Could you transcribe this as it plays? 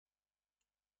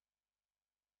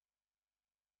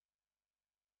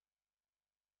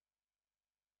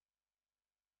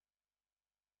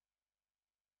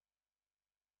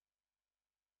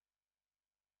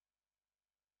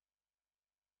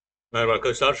Merhaba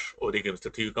arkadaşlar,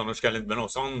 Gamester TV kanalına hoş geldiniz. Ben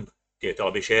Oğlum. GTA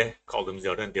 5'e kaldığımız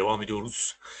yerden devam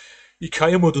ediyoruz.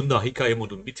 Hikaye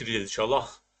modunu bitireceğiz inşallah.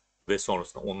 Ve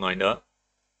sonrasında online'da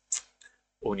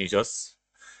oynayacağız.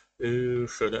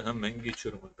 Şöyle hemen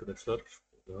geçiyorum arkadaşlar.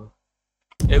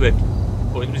 Evet,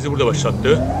 oyun bizi burada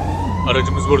başlattı.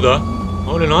 Aracımız burada. Ne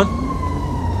oluyor lan?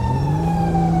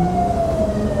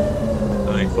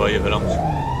 İtfaiye falan.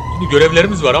 Şimdi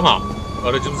görevlerimiz var ama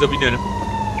aracımıza binelim.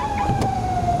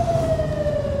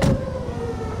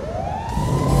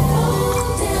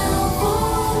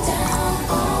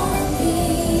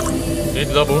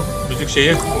 Neydi la bu? Müzik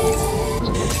şeyi.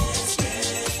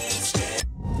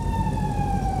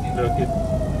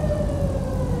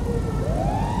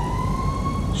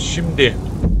 Şimdi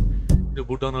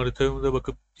buradan haritamıza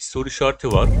bakıp bir soru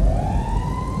işareti var.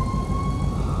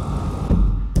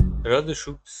 Herhalde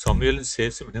şu Samuel'in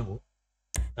sesi mi ne bu?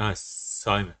 Ha,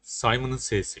 Simon'ın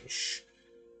sesiymiş.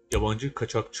 Yabancı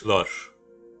kaçakçılar.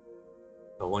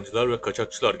 Yabancılar ve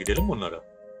kaçakçılar, gidelim mi onlara?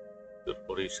 Dur,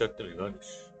 orayı işaretlemeyin kardeş.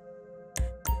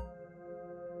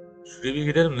 Şuraya bir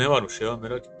gidelim, ne varmış ya,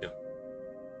 merak ettim.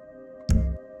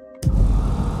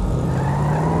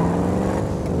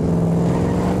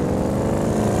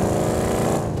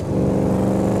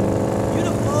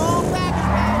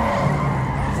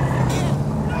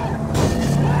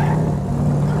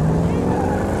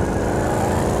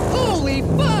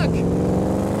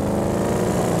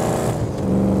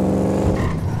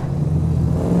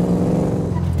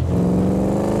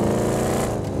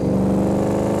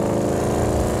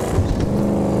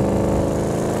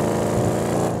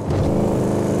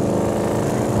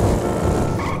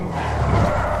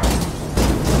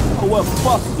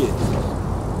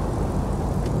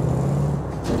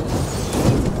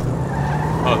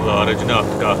 Allah, aracı ne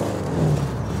yaptık ha?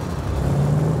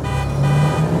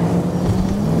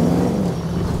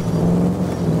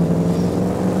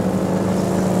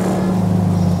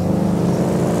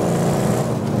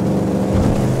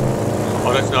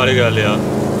 Araç ne hale geldi ya?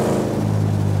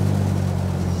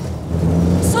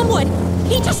 Someone!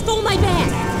 He just stole my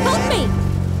bag! Help me!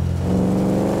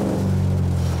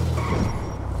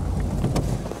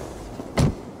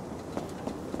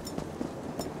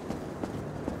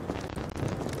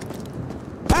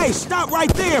 Hey, stop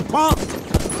right there, punk!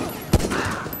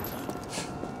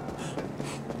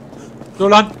 Dur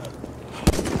lan!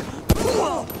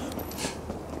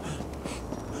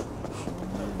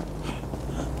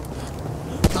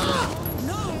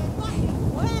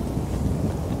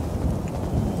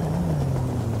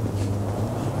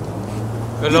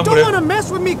 Gel You lan don't buraya. want to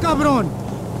mess with me, cabrón!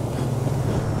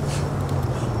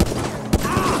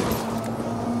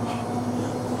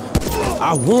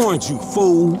 I warned you,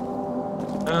 fool!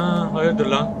 Ha, hayırdır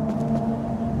lan?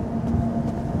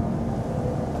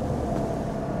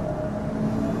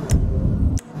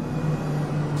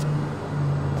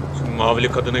 Şimdi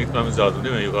mavili kadına gitmemiz lazım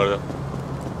değil mi yukarıda?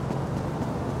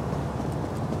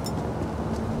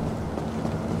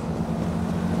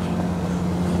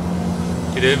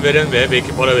 Gidelim, veren ve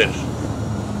belki para verir.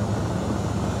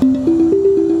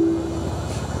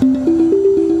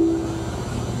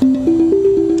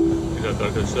 Bir dakika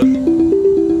arkadaşlar.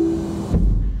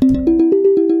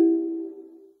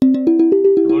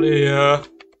 Oraya ya.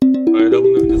 Hayda,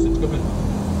 bunun önüne sıçramayın.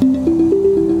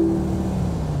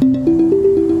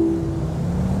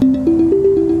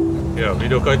 Ya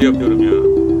video kaydı yapıyorum ya.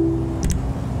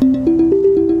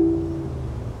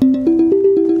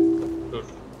 Dur.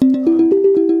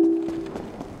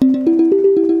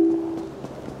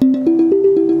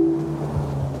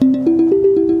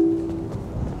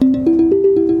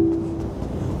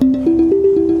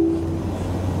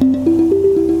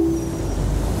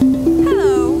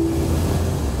 Hello.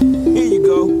 Here you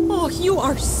go. Oh, you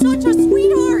are such a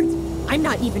sweetheart! I'm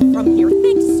not even from here.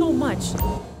 Thanks so much.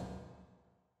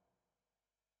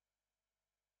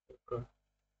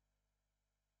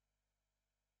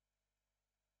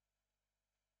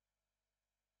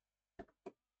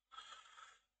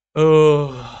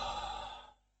 Oh.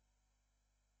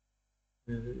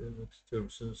 Evet, istiyor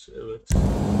musunuz? Evet.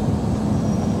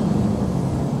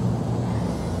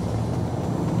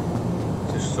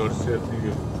 Şu sorusu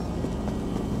yapıyor.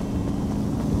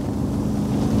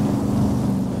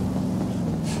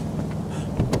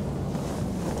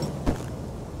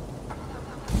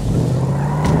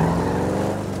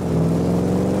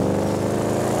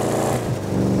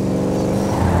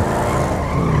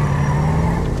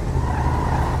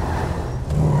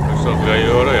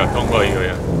 Oraya tam kayıyor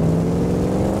ya.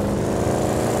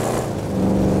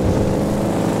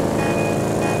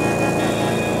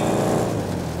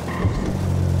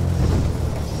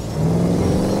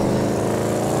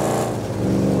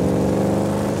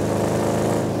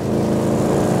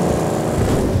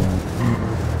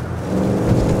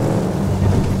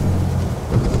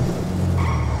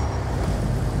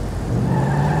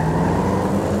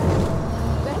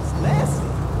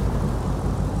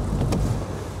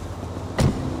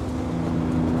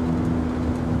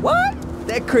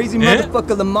 That crazy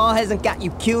motherfucker Lamar hasn't got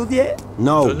you killed yet?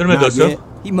 No, Öldürme not dostum. yet.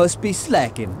 He must be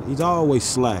slacking. He's always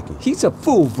slacking. He's a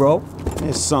fool, bro.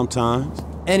 And sometimes.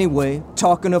 Anyway,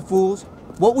 talking of fools,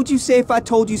 what would you say if I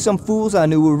told you some fools I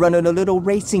knew were running a little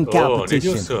racing ne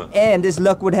competition? diyorsun? And as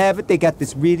luck would have it, they got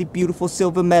this really beautiful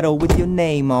silver medal with your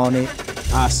name on it.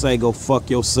 I say go fuck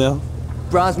yourself.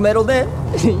 Bronze medal then?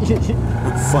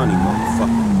 Funny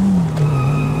motherfucker.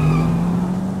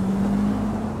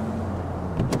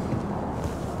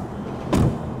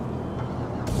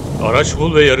 Araç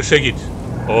bul ve yarışa git.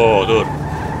 Oo dur.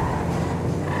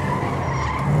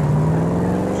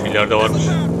 Şeyler de varmış.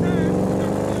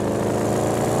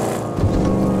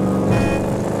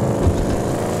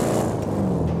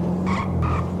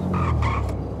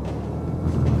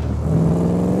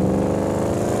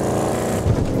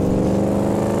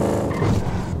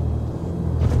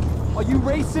 Are you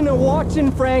racing or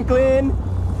watching, Franklin?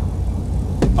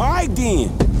 All right then.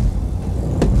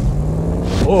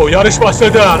 Oo yarış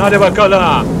başladı. Hadi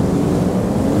bakalım.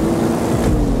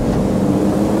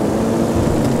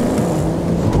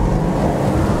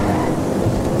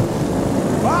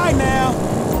 Bye now.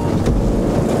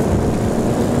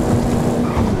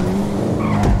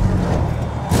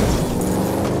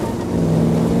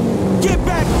 Get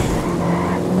back here.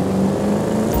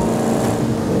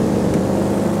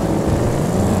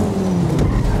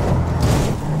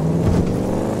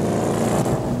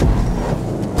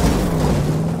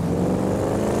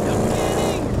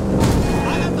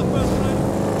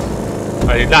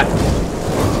 Hadi lan.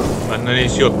 Benden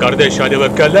iyisi yok kardeş. Hadi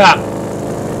bakalım.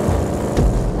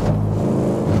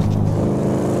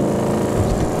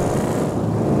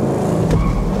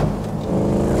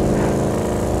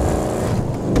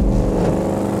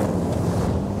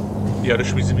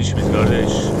 Yarış bizim işimiz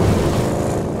kardeş.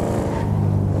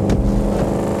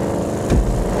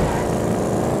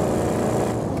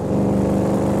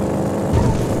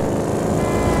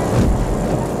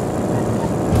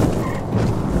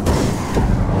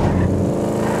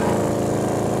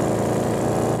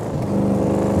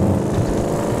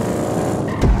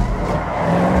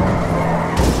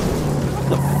 What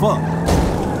the fuck?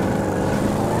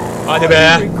 Hadi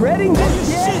be. Regretting this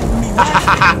yet? Shitting me,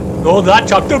 right? Ne oldu lan?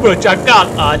 Çarptı mı? Çakal.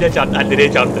 Ağaca çarptı.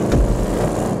 Nereye çarptı?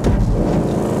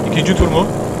 İkinci tur mu?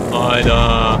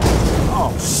 Hayda.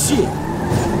 Oh shit.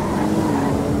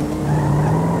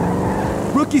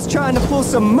 Rookie's trying to pull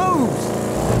some moves.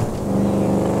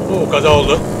 Oo kaza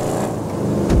oldu.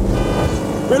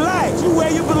 Relax, you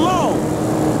where you belong.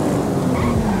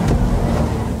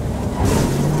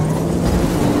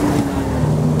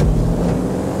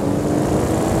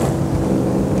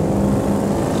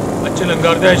 Açılın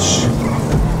kardeş.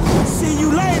 See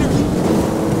you later.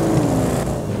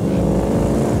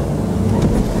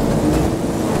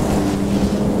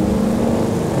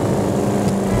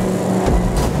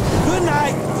 Good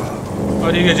night.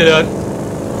 Hadi iyi geceler.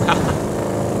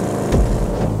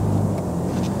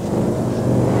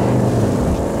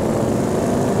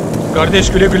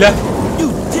 Kardeş güle güle. You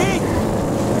dick.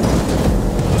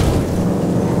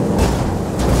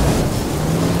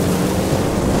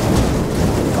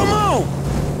 Come on.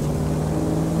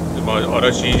 Bizim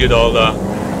araç iyice dağıldı ha.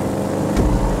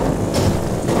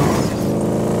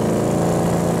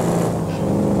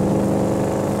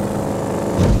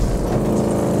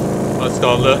 Az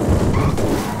kaldı.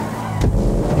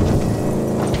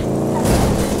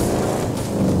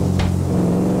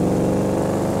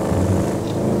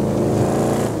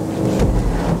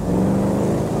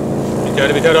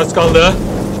 Biter az kaldı.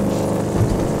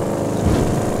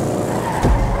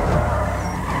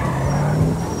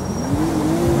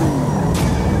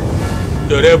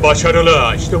 Görev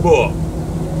başarılı. İşte bu.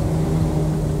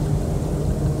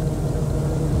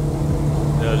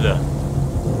 Nerede?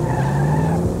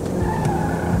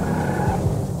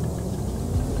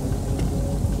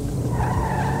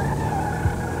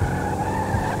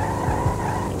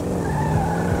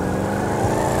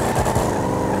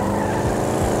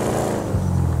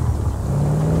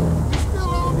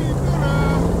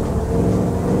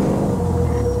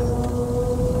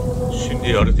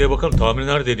 Şimdi haritaya bakalım. Tamir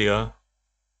neredeydi ya?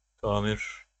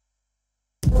 Tamir.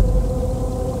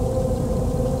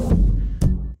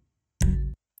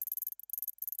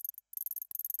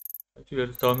 Bir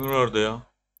yerde tamir vardı ya.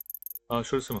 Ha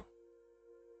şurası mı?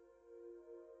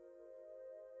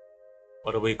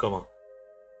 Araba yıkama.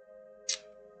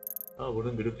 Ha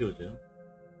buradan bölüm diyoruz ya.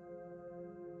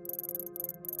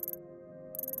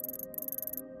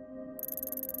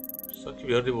 Sanki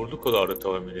bir yerde vurduk o da arı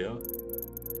tamiri ya.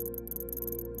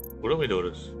 Bura mıydı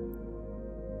orası?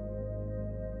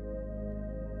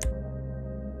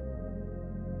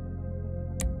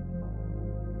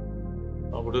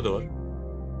 Ha, burada da var.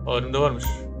 Önümde varmış.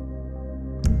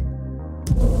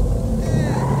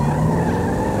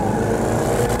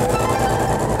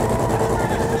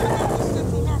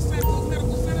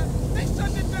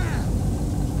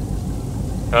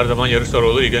 Her zaman yarışlar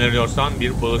olur. İlgileniyorsan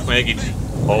bir buluşmaya git.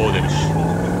 Oo demiş.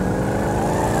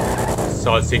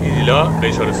 Saat 8 ila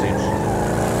 5 arasıymış.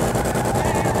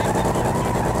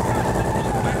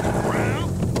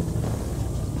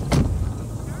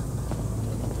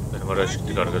 Benim araç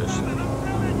çıktık arkadaşlar.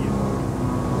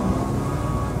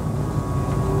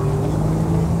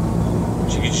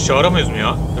 Hiç çağıramıyoruz mu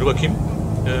ya? Dur bakayım.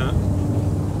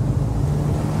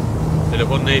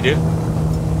 Telefon neydi?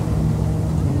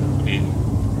 Değil.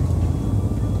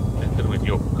 Entermet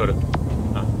yok. Karı.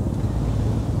 Ha.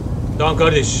 Tamam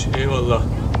kardeş. Eyvallah.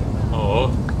 Oo.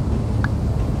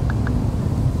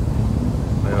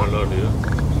 Ayarlar diyor.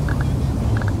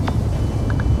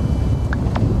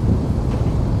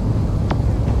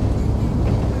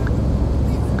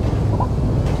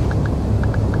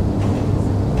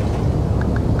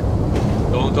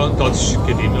 Downtown taksi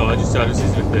şirketiyim. Acil servis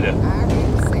hizmetleri.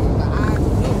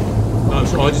 Tamam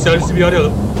şu acil servisi bir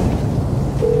arayalım.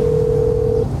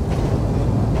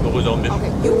 911.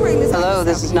 Hello,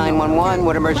 this is 911.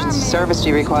 What emergency service do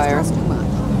you require?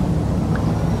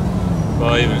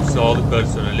 Bayimin sağlık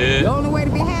personeli.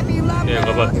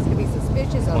 Kapat.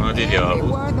 Ona değil ya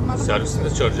bu.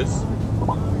 Servisinde çağıracağız.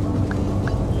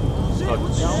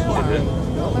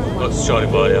 Taksi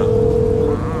çağırayım bari ya.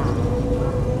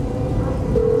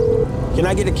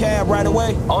 Can I get a cab right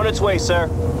away? On its way, sir.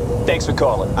 Thanks for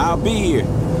calling. I'll be here.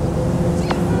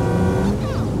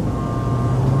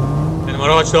 Benim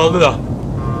araç aldı da.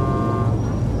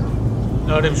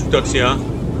 Neredeymiş bu taksi ya?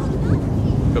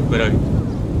 Çok merak ettim.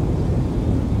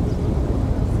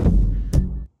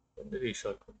 Nereye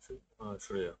işaret koymuşum? Ha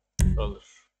şuraya. Kaldır.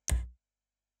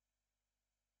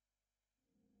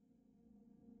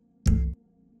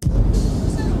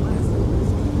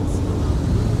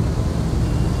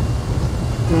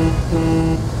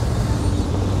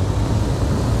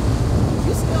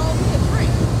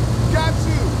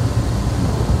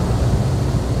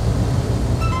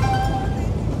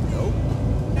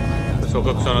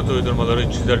 Sokak sanatı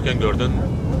uydurmaları çizerken gördün.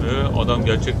 Adam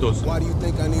gerçekte olsun. Why do you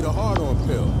think I need a hard-on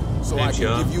pill? So I Neymiş ya?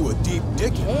 can give you a deep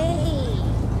dicking.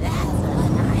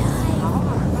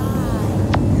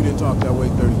 You didn't talk that way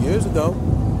 30 years ago.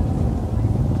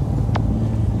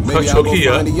 Maybe I'll Çok go iyi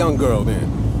ya. find a young girl then.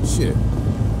 Shit.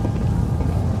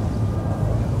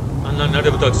 Lan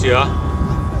nerede bu taksi ya?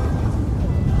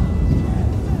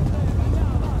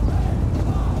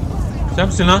 Sen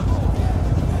misin lan?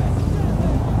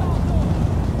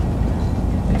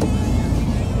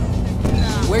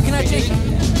 Where can I take you?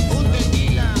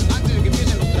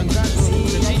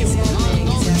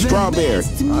 Strawberry.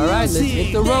 All right, let's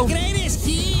hit the road. Greatest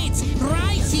hits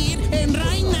right here and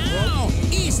right now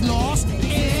is Los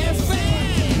FM.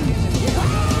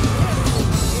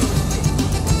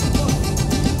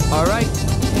 All right,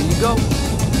 here you go.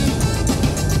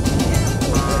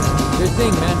 Good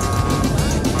thing, man.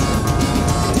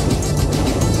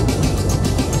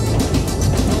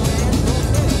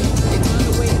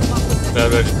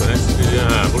 Berberlik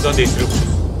buradan değiştiriyormuşuz.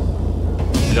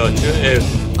 İlacı ev.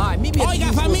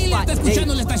 Oiga familia, está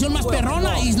escuchando la estación más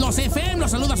perrona y Los FM.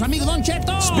 Los saluda su amigo Don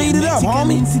Cheto. Speed it up,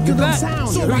 homie. You bet.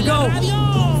 Here we go.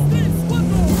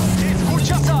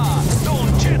 Escuchas a Don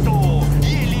Cheto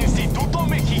y el Instituto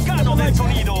Mexicano del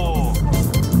Sonido.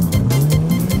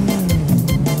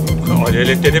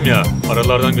 Acele dedim ya.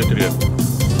 Aralardan götürüyor.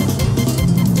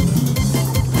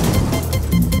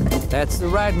 That's the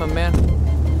ride, my man.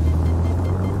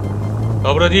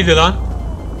 Kabra değildi lan.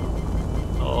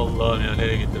 Allah'ım ya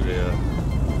nereye getiriyor ya.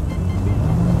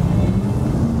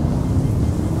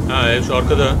 Ha ev şu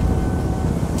arkada.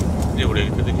 Niye buraya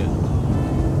getirdik ya?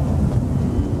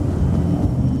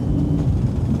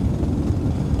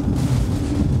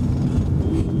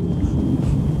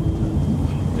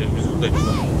 Evimiz buradaymış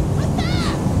lan.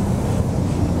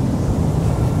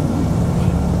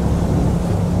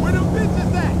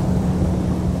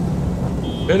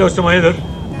 Beloş'um hayırdır?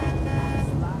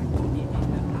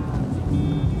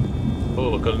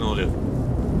 Bakalım ne oluyor.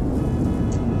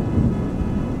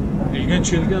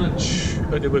 İlginç.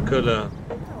 Hadi bakalım.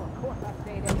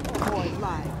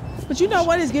 But you know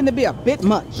what? It's getting to be a bit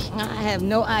much. I have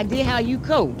no idea how you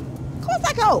cope. Of course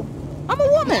I go. I'm a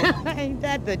woman. Ain't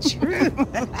that the truth?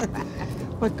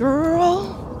 But girl,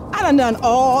 I done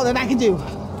all that I can do.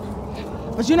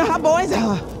 But you know how boys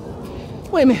are.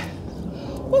 Wait a minute.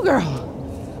 Oh, girl.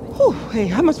 Whew, hey,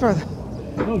 how much further?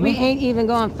 We ain't even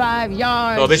gone 5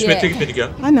 yards Daha 5 metre yet. gitmedik ya.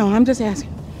 I know, I'm just asking.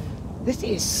 This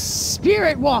is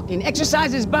spirit walking.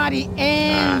 Exercises body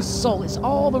and soul. It's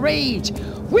all the rage.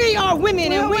 We are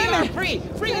women and we are free.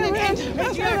 Free in the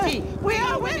patriarchy. We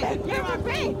are women. You are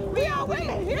free. We are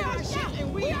women. You are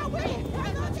shouting. We are women.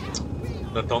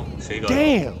 Da tam şey galiba.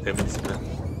 Damn. Feministler.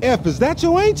 F, is that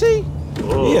your auntie?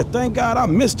 Oh. Yeah, thank God I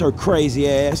missed her crazy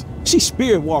ass. She's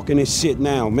spirit walking this shit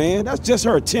now, man. That's just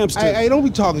her attempts to... Hey, don't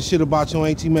be talking shit about your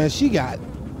auntie, man. She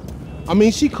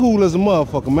cool as a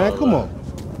motherfucker, man. Come on.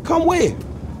 Come where?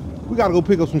 We gotta go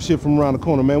pick up some shit from around the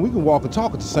corner, man. We can walk and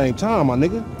talk at the same time, my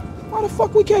nigga. Why the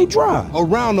fuck we can't drive?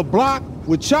 Around the block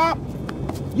with Chop?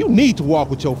 You need to walk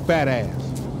with your fat ass.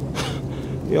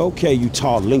 Yeah, okay, you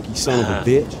tall, linky son of a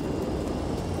bitch.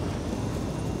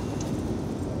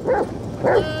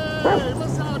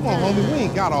 Come on, homie. We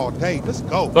ain't got all day. Let's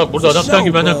go. Bak burada adam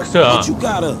sanki benden kısa ha. What you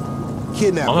gotta...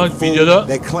 Ama videoda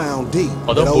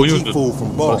adam boyundu.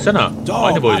 Baksana, aynı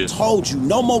Dog, I boydayız. told you,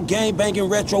 no more gang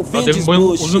banging retro Adamın vengeance boyu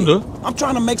bullshit. uzundu. I'm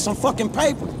trying to make some fucking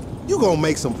paper. You gonna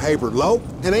make some paper, Lo.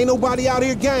 And ain't nobody out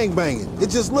here gang banging.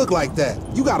 It just look like that.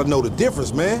 You gotta know the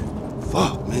difference, man.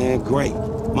 Fuck, man, great.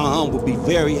 My aunt would be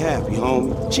very happy,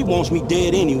 homie. She wants me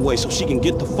dead anyway so she can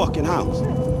get the fucking house.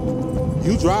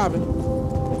 You driving.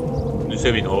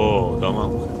 Nüse bin. Oo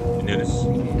tamam. Bineriz.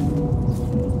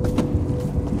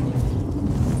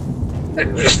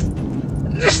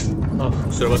 Ah,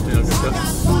 kusura bakmayın arkadaşlar.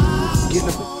 Get in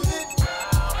the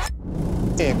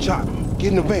van. Chop.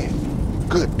 Get in the van.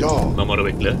 Good dog. Numara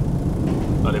bekle.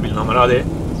 Hadi bil numara hadi.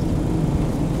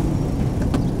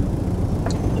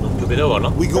 Bunun tübede var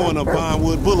lan. We going up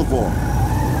Vinewood Boulevard.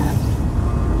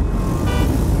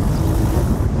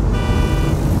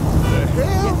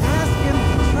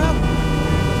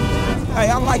 Hey,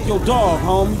 I like your dog,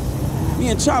 homie. Me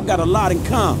and Chop got a lot in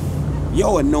common.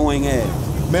 Yo annoying ass.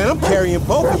 Man, I'm carrying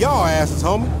both of y'all asses,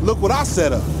 homie. Look what I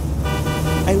set up.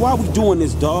 Hey, why we doing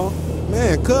this, dog?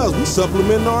 Man, cuz we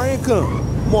supplementing our income.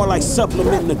 More like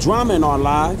supplementing the drama in our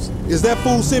lives. Is that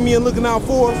fool Simeon looking out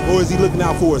for us, or is he looking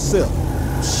out for himself?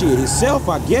 Shit, himself,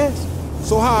 I guess.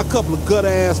 So how a couple of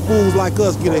gutter-ass fools like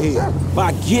us get ahead?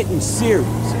 By getting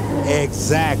serious.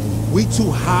 Exactly. We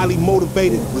two highly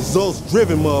motivated,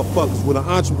 results-driven motherfuckers with an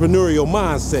entrepreneurial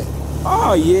mindset.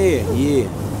 Oh, yeah.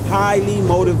 Highly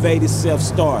motivated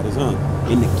self-starters, huh?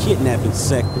 In the kidnapping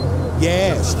sector.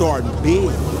 Yeah, starting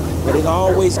big. But it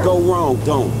always go wrong,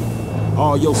 don't it?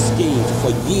 All your schemes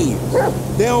for years.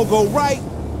 They don't go right,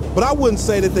 but I wouldn't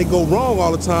say that they go wrong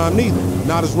all the time neither.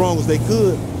 Not as wrong as they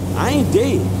could. I ain't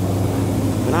dead,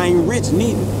 but I ain't rich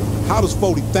neither. How does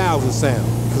 40,000 sound?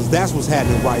 Because that's what's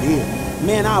happening right here.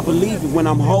 Man, I'll believe it when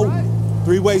I'm holding.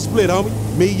 Three-way split, homie.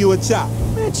 Me, you, and Chop.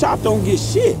 Man, Chop don't get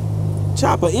shit.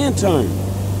 Chop an intern.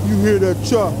 You hear that,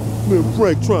 Chop? Man,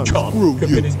 Frank trying to Chop. screw you.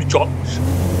 Hepiniz bir çapmış.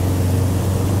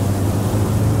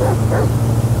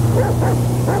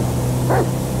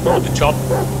 Ne oldu Chop?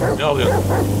 Ne alıyorsun?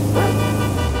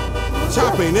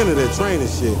 Chop ain't into that training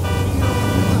shit.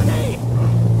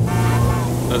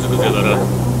 Nasıl kızıyorlar ha?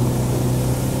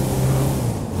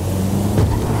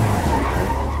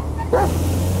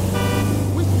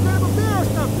 We should grab a beer or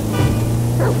something.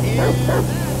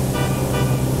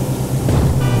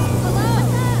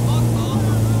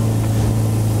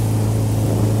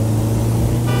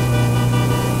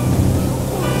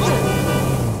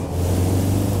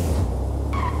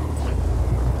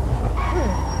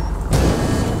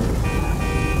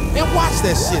 Man, watch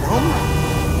that shit, homie.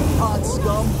 Hot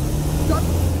scum.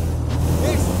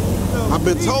 I've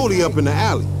been told he up in the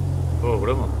alley. Oo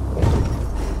burada mı?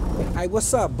 Hey,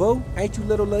 what's up, boo? Ain't you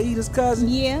little Laida's cousin?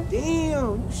 Yeah.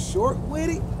 Damn, you short with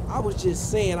it? I was just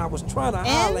saying I was trying to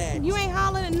holler at And you ain't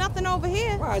hollering at nothing over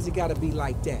here. Why is it gotta be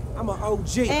like that? I'm an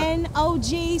OG. And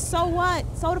OG, so what?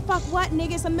 So the fuck what,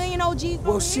 nigga? It's a million OGs.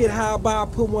 Well, over shit, here. how about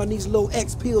I put one of these little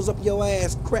X pills up your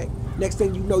ass crack? Next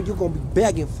thing you know, you're gonna be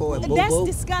begging for it, boo-boo. That's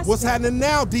disgusting. What's happening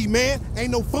now, D-man?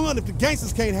 Ain't no fun if the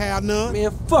gangsters can't have none.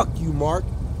 Man, fuck you, Mark.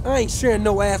 I ain't sharing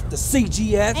no ass to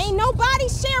CGF. Ain't nobody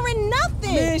sharing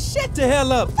nothing. Man, shut the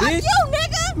hell up, fuck bitch. you,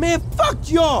 nigga. Man, fuck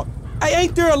y'all. Hey,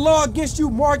 ain't there a law against you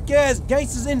mark-ass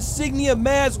gangsters, insignia,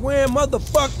 mask-wearing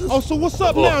motherfuckers? Oh, so what's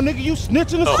up now, nigga? You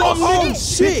snitching or something, Oh,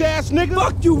 nigga? shit. Bitch-ass nigga.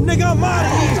 Fuck you, nigga. I'm out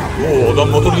of here. Oo adam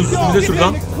motorun üstünde sür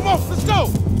lan. Come on, let's go.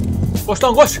 Koş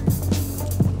lan koş.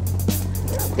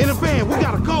 In the van, we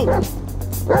gotta go.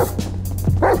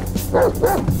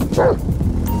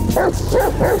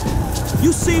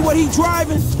 You see what he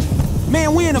driving?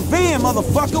 Man, we in a van,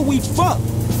 motherfucker. We fucked.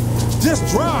 Just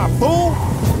drive, fool.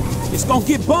 It's gonna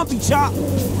get bumpy, Chop.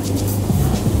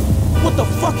 What the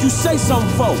fuck you say something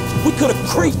for? We could've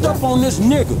creeped up on this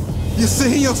nigga. You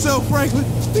seeing yourself, Franklin?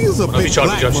 He's a Buna bir big black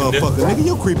çarpacağım şimdi. motherfucker, nigga.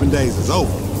 Your creeping days is over.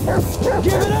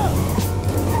 Give it up!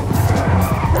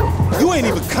 You ain't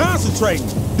even concentrating.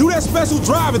 Do that special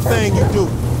driving thing you do.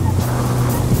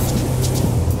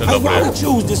 Hey, why we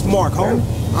choose this mark, homie?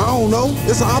 I don't know.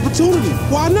 It's an opportunity.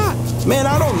 Why not? Man,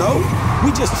 I don't know.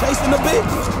 We just chasing the bitch.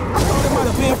 I thought it might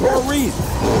have been for a reason.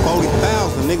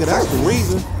 40,000, nigga. That's the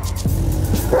reason.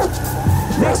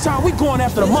 Next time we going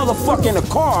after the motherfucker in the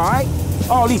car, all right?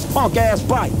 All these punk ass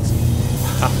bikes.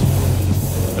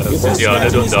 Siz ya ne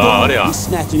döndü ha var ya. We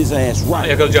snatching his ass right.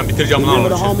 Yakalayacağım, bitireceğim lan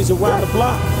Remember onu. the homies around the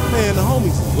block? Man, the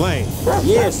homies is lame.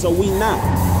 Yeah, so we not.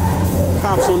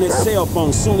 Cops on their cell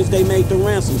phone soon as they made the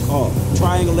ransom call.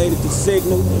 Triangulated the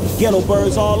signal. Ghetto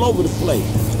birds all over the place.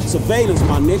 Surveillance,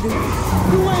 my nigga.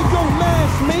 You ain't gonna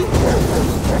mask me.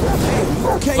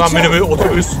 Hey, Lan beni bir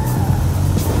otobüs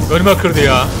önüme kırdı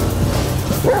ya.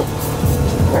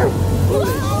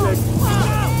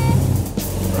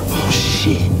 Oh,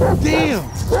 shit. Damn.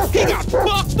 He got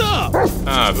fucked up.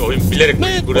 Ha, bir oyun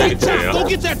bilerek buraya getiriyor ya. Go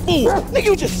get that fool. Nigga,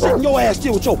 you just sitting your ass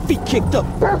there with your feet kicked up.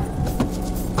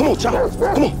 Come on, Chop.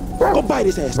 Come on. Go bite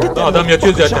his ass. Get that Adam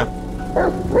yatıyor motherfucker, zaten.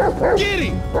 Chop. Get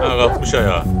him. Ha, kalkmış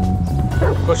ya.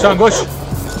 Koş lan koş.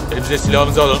 Elimize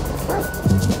silahımızı alın.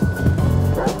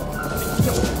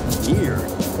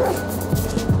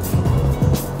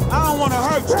 I don't want to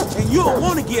hurt you, and you don't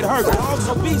want to get hurt, dog,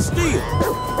 so be still.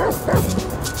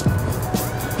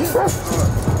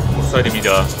 Vursaydım iyi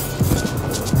daha.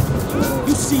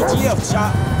 You CGF,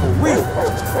 Chop, for real.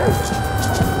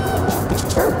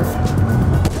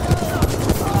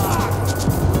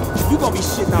 You gonna be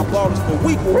shitting out ballers for a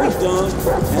week when we done,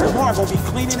 and tomorrow gonna be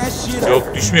cleaning that shit up.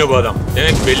 Yok, düşmüyor bu adam. Demek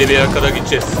ki belli bir yere kadar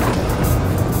gideceğiz.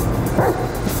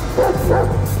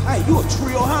 Hey, you a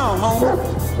trio hound, homie.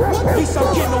 At least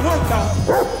I'm getting the work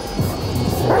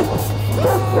out.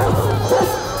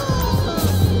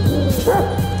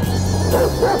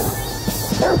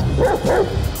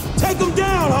 Take him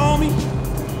down, homie.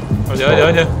 Hadi hadi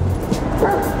hadi.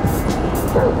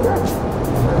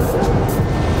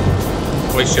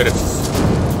 Vay şerefsiz.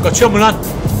 Kaçıyor mu lan?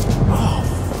 Oh,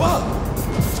 fuck.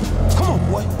 Come on,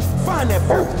 boy. Find that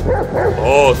fool.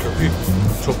 Oo, köpük.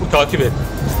 Çabuk takip et.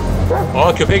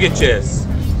 Aa, köpeğe geçeceğiz.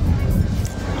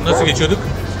 Nasıl geçiyorduk?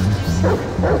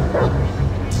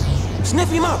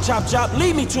 Sniff him out, Chop Chop.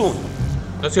 Lead me to him.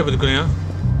 Nasıl yapıyorduk onu ya?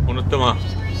 Unuttum ha.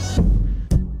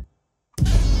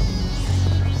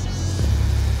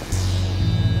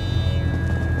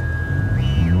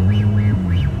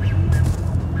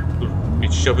 Dur,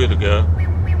 geçiş yapıyorduk ya.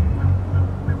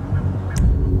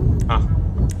 Hah,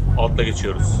 altla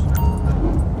geçiyoruz.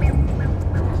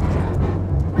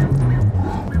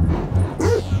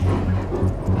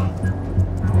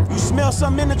 You smell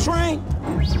something in the train?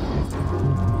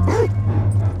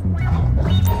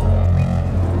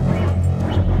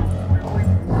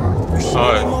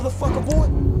 Hayır. Motherfucker boy.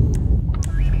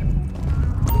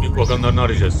 İlk bakanlarını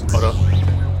arayacağız. Ara.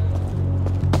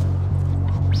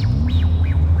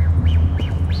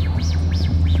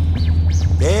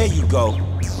 There you go.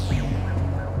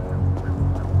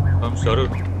 Tamam, sarı.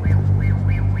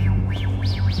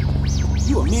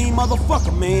 You a mean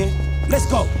motherfucker, man. Let's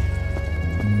go.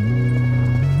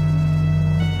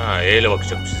 Ha, E ile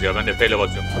bakacakmışız ya. Ben de F ile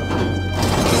bakacağım.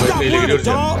 Stop F ile gidiyoruz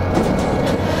running, ya. dog.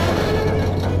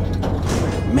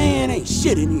 Man, ain't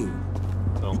shit in here.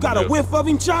 Tamam, You got a yok. whiff of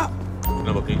him, Chop?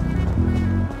 Şuna bakayım.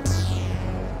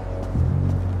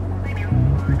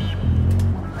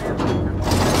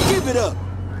 Give it up.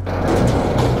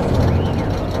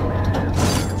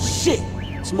 Shit,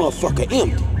 this motherfucker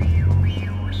empty.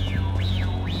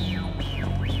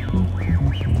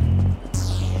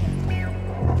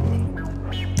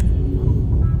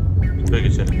 Şuraya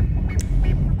geçelim.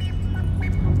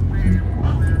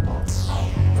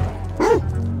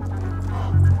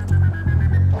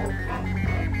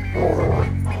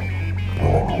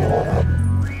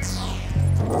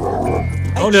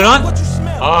 Ne oluyor lan? What you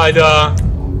smell? Hayda.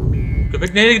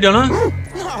 Köpek nereye gidiyor lan?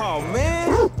 Oh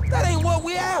man, that ain't what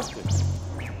we after.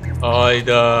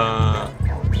 Hayda.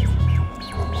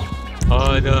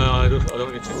 Hayda. Dur,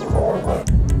 adamı geçeceğiz.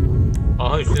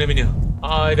 Aha, üstüne biniyor.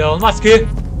 Hayda, olmaz ki.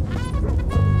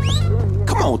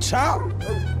 Come on, Chop.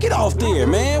 Get off there,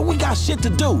 man. We got shit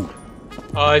to do.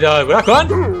 Hayda, bırak lan.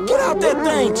 Get out that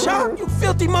thing, Chop. You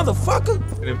filthy motherfucker.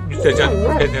 Benim Müstecan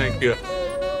kendine gidiyor.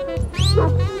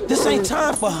 This ain't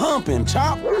time for humping,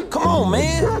 Chop. Come on,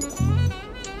 man.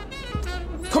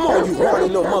 Come on, you horny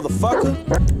little motherfucker.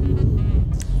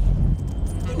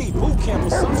 You need boot camp or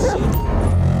some shit.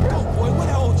 Go, boy. Where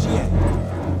the OG at?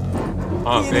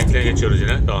 Ha, Frank'le geçiyoruz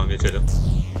yine. Tamam, geçelim.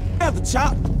 Together,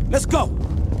 Chop. Let's go.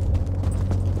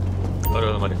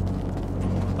 Arayalım hadi.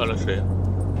 Ara şuraya.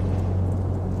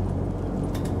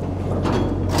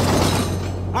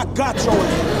 I got your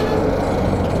ass.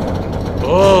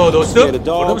 Oo dostum,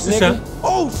 burada mısın sen?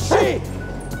 Oh shit!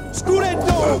 Screw that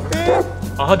dog, man!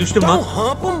 Aha düştüm lan. Don't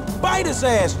hump him. Bite his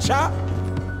ass, Chop.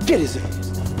 Get his ass.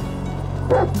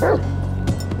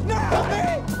 Nah,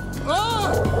 man!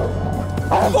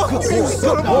 Fuck you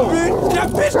son of a bitch! That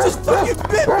bitch just fucking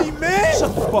bit me, man!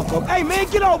 Shut the fuck up. Hey, man,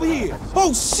 get over here.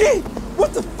 Oh, shit!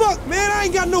 What the fuck, man? I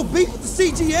ain't got no beef with the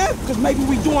CGF. Because maybe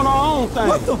we doing our own thing.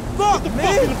 What the fuck,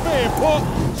 man? Fuck the fan, Paul.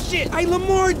 Shit. Hey,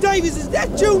 Lamar Davis, is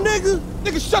that you, nigga?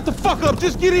 Nigga, shut the fuck up.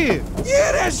 Just get in.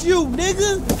 Yeah, that's you,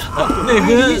 nigga.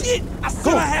 Nigga. I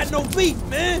said I had no beef,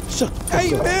 man. Shut the fuck up.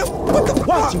 Hey, man, what the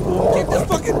fuck? Get this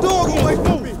fucking dog away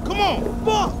from me. Come on.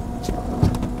 Fuck.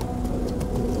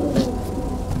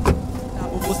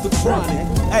 What's the chronic?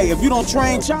 Hey, if you don't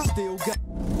train Chop, you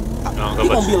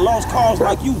gonna be a lost cause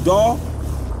like you, dog.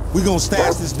 We gonna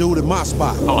stash this dude at my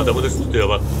spot. Adamı da tutuyor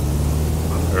bak.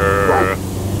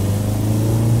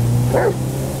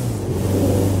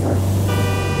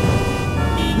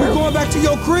 We're going back to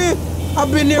your crib?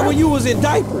 I've been there when you was in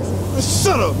diapers.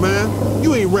 Shut up, man.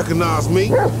 You ain't recognize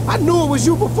me. I knew it was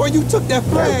you before you took that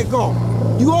flag off.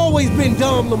 You always been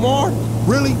dumb, Lamar.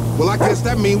 Really? Well, I guess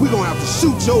that means we gonna have to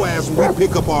shoot your ass when we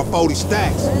pick up our 40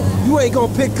 stacks. You ain't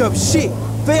gonna pick up shit.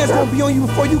 Fans gonna be on you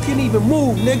before you can even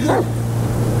move, nigga.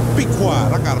 Be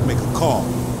quiet. I gotta make a call.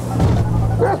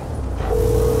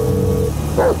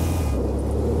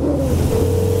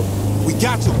 We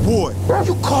got your boy.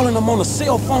 You calling them on a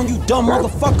cell phone, you dumb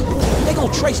motherfucker? They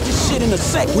gonna trace this shit in a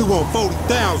second. We want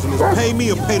 40,000. It's pay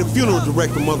me or pay the funeral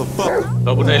director, motherfucker.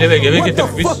 What the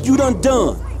fuck you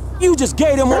done? You just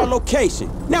gave them our location.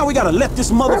 Now we gotta let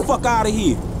this motherfucker out of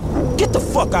here. Get the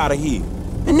fuck out of here.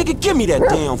 And nigga, give me that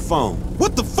damn phone.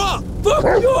 What the fuck? Fuck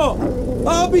y'all.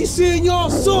 I'll be seeing y'all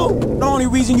soon. The only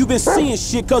reason you been seeing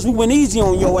shit cause we went easy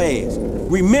on your ass.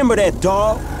 Remember that,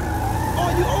 dog. Oh,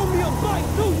 you owe me a bite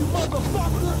too, you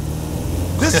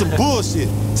motherfucker. This some bullshit.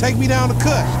 Take me down the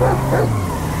cut.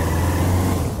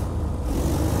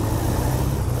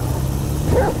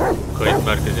 Kayıt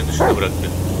merkezinin dışında bıraktı.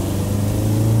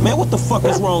 Man, what the fuck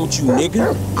is wrong with you,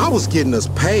 nigga? I was getting us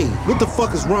paid. What the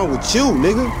fuck is wrong with you,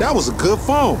 nigga? That was a good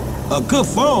phone. A good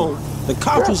phone? The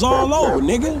cops was all over,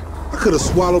 nigga. I could have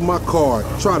swallowed my card.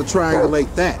 Try to triangulate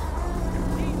that.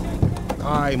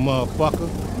 All right, motherfucker.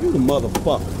 You the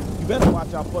motherfucker. You better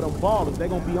watch out for them ballers. They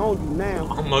gonna be on you now.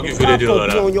 Amma küfür ediyorlar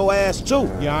be ha. on your ass too.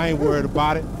 Yeah, I ain't worried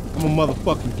about it. I'm a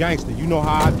motherfucking gangster. You know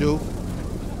how I do.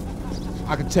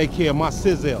 I can take care of my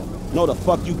sizzle. No, the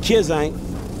fuck you kids ain't.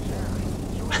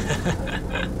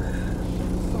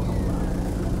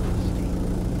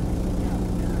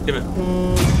 Değil mi?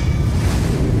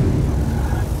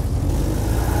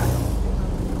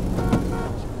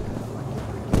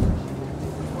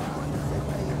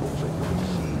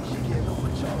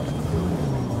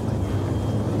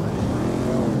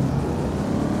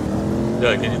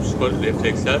 Derken skor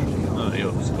refleksler. Ha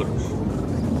yok skormuş.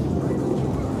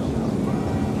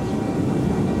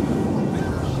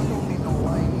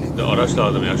 Araç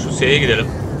lazım ya. Şu S'ye gidelim.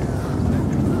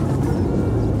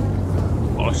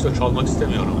 Araçla çalmak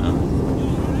istemiyorum ya.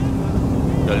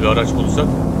 Güzel bir araç bulursak.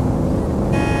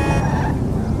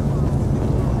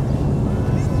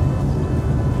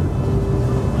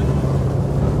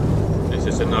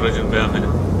 Neyse senin aracını beğenmedim.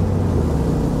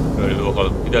 Böyle bir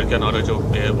bakalım. Giderken araca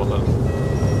bakalım.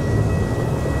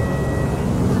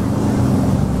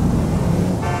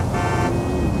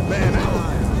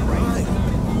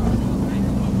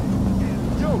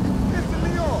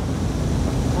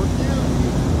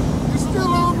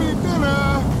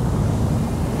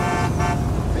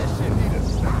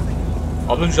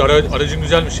 Ablam şu aracın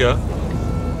güzelmiş ya.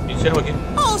 İçeri bakayım.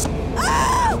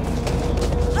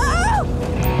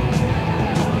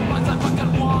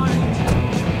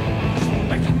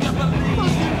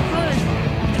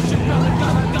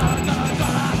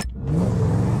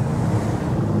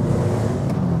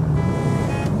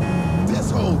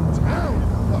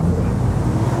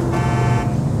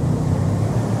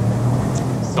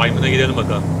 Simon'a gidelim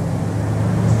bakalım.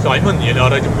 Simon yeni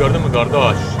aracımı gördün mü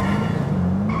kardeş?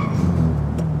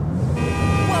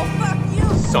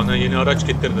 Sana yeni araç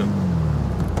getirdim.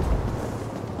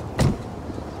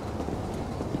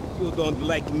 You don't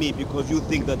like me because you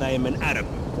think that I am an Arab.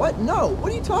 What? No.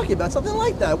 What are you talking about? Something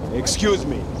like that. Excuse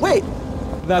me. Wait.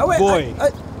 That boy.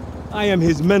 I am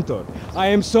his mentor. I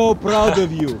am so proud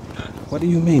of you. What do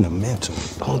you mean, a mentor?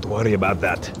 Don't worry about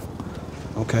that.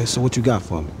 Okay, so what you got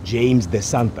for me? James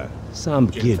DeSanta. Some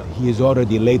kid. He is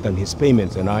already late on his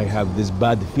payments, and I have this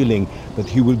bad feeling that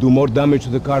he will do more damage to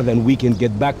the car than we can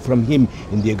get back from him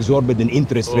in the exorbitant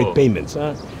interest rate payments.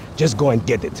 Just go and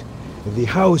get it. The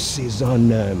house is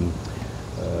on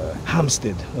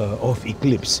Hampstead, off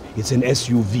Eclipse. It's an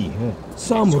SUV.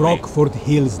 Some Rockford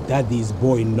Hills daddy's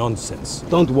boy nonsense.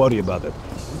 Don't worry about it.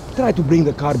 Try to bring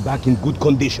the car back in good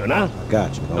condition, huh?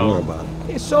 Gotcha. Don't worry about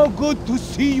it. It's so good to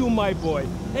see you, my boy.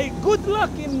 Hey, good luck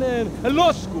in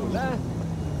law school, huh?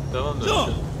 Tamamdır.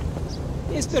 So,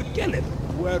 Mr. Kenneth,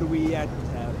 were we at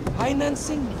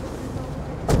financing?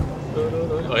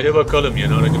 Hadi bakalım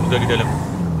yeni aracımıza gidelim.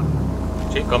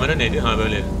 Kamera neydi? Ha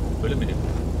böyle. Böyle miydi?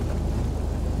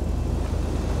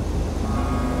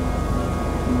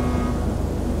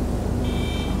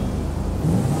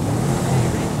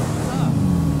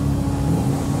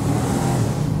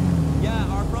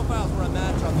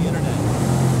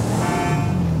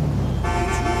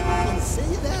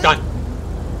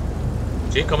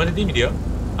 Kamera değil miydi ya?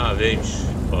 Ha V'ymiş.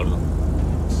 Pardon.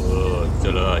 Oo,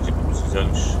 güzel ha. Çekilmiş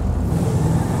güzelmiş.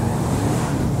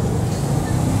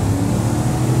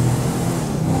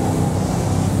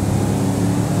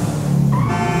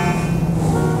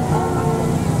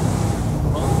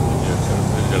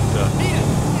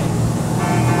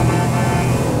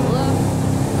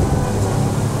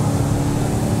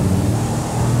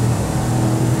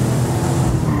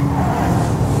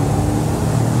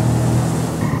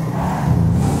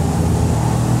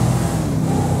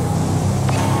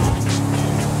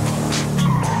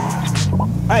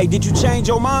 Hey, did you change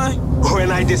your mind? When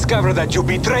I discover that you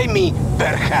betray me,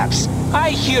 perhaps.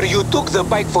 I hear you took the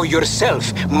bike for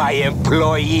yourself, my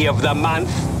employee of the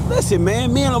month. Listen,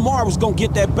 man, me and Lamar was gonna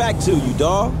get that back to you,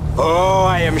 dawg. Oh,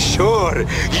 I am sure.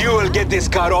 You will get this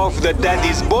car off the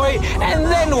daddy's boy, and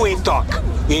then we talk.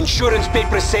 Insurance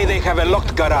papers say they have a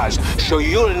locked garage, so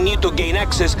you'll need to gain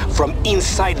access from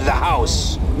inside the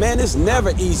house. Man, it's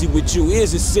never easy with you,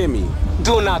 is it, Simi?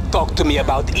 Do not talk to me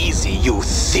about easy, you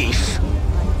thief.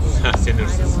 Sen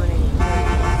hırsız.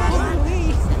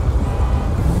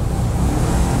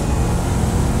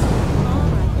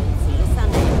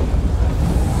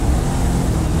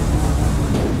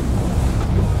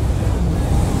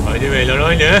 Haydi beyler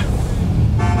haydi.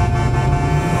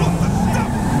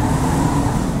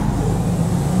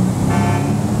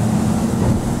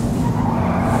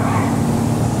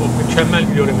 Çok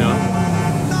mükemmel biliyorum ya.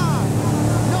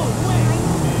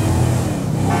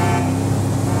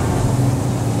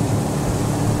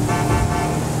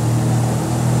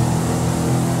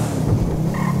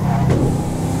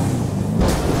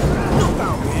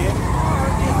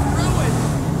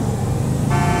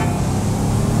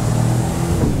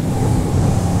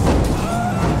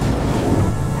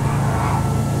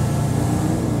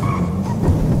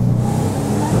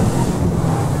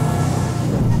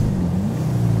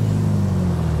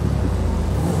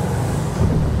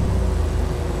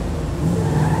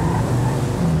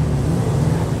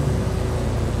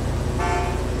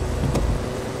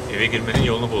 Eve girmenin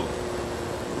yolunu bul.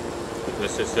 Ve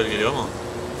sesler geliyor ama.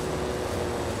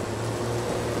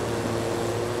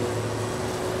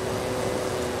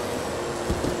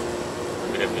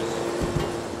 Girebiliriz.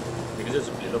 Ne güzel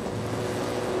zıplayalım.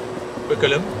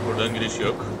 Bakalım. Buradan giriş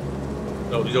yok.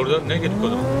 Ya biz oradan ne girdik o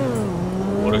zaman?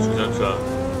 Orası güzelmiş ha.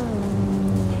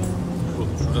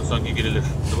 Şuradan sanki girilir.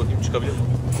 Dur bakayım çıkabilir mi?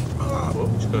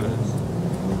 Hop çıkarız.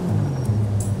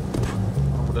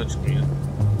 Buradan çıkmıyor.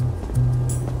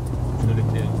 Şöyle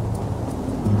bekleyelim.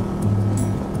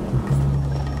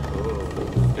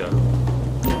 Ya.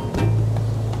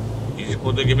 Gizli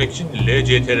moda girmek için L,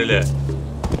 CTRL.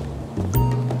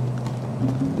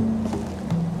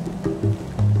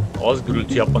 Az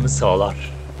gürültü yapmanı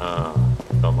sağlar. Ha,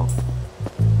 tamam.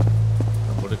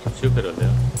 Burada kimse yok herhalde ya.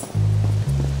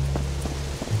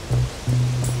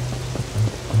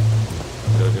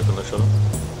 Biraz yakınlaşalım.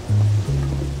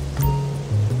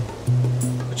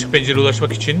 Açık pencereye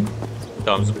ulaşmak için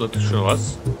tam zıpla tuşuna bas.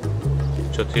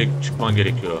 Çatıya çıkman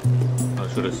gerekiyor. Ha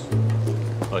şurası.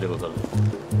 Hadi bakalım.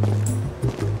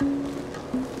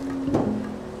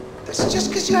 That's just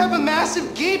because you have a massive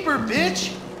gaper,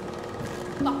 bitch.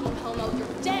 Fucking homo,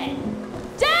 you're dead.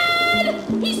 Dead!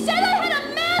 He said I had a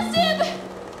massive...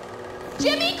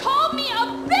 Jimmy called me a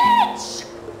bitch!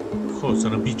 Oh,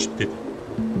 sana bitch dedi.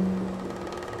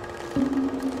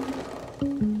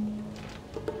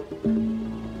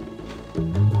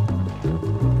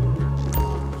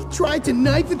 Tried to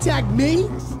knife attack me?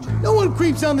 No one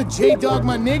creeps on the J-Dog,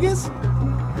 my niggas.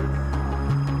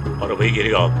 Arabayı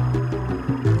geri al.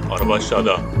 Araba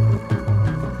aşağıda.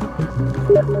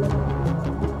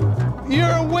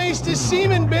 You're a waste of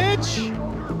semen, bitch.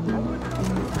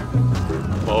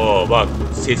 Oo bak,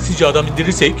 sessizce adam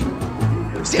indirirsek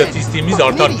istatistiğimiz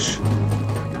artarmış.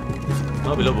 Ne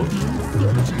yapıyor la bu?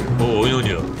 Oo, oyun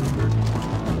oynuyor.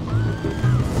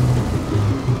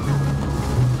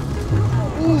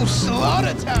 Ooh,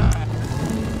 slaughter time.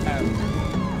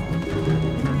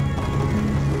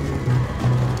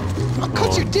 I'll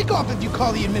cut your dick off if you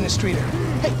call the administrator.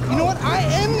 Hey, you know what? I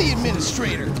am the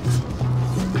administrator.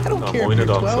 I don't care if you're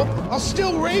 12. I'll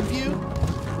still rape you.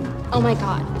 Oh my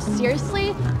god,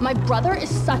 seriously? My brother is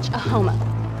such a homo.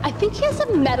 I think he has a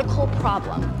medical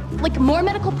problem. Like more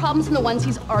medical problems than the ones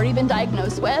he's already been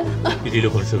diagnosed with.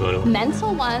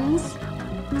 Mental ones.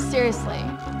 Seriously,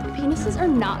 penises are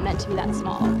not meant to be that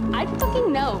small. I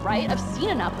fucking know, right? I've seen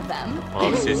enough of them.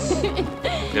 Mavi ses.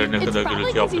 Ne kadar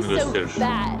gürültü yaptığını gösterir.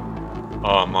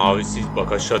 Aa, mavi ses.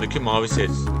 Bak aşağıdaki mavi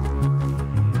ses.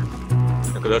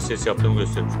 Ne kadar ses yaptığımı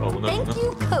gösterir. Aa, bunlar. Thank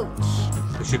you, coach.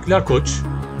 Teşekkürler koç.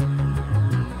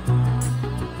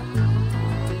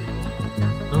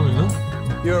 Ne oluyor lan?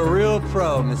 You're a real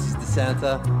pro, Mrs.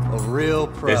 DeSanta. A real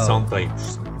pro. DeSanta'ymış.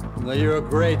 No, you're a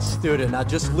great student. Now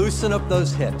just loosen up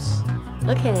those hips.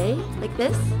 Okay, like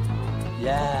this?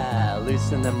 Yeah,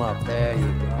 loosen them up. There you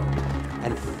go.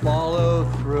 And follow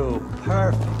through.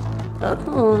 Perfect.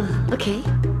 Oh, okay.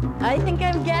 I think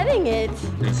I'm getting it.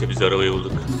 Neyse biz arabayı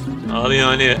bulduk. Abi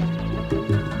yani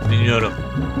bilmiyorum.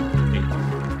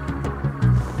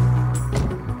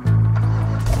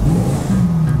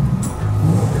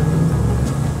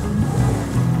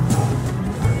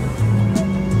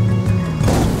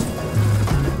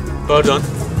 Pardon.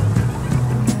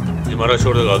 Bizim araç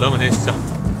orada kaldı ama neyse.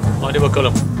 Hadi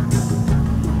bakalım.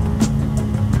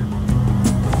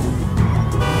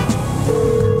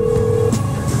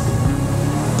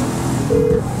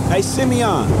 Hey,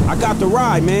 Simeon, I got the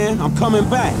ride, man. I'm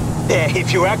coming back.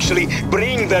 If you actually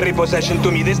bring the repossession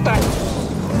to me this time...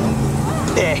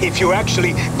 If you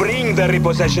actually bring the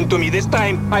repossession to me this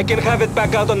time, I can have it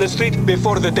back out on the street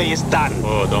before the day is done.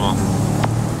 Oh, tamam.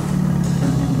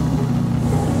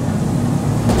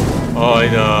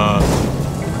 Hayda.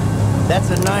 That's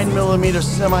a 9mm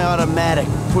semi-automatic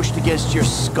pushed against your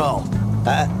skull.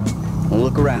 Well,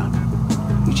 look around.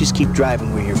 You just keep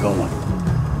driving where you're going.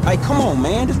 Hey, come on,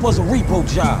 man. This was a repo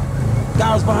job.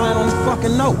 Guy was behind on his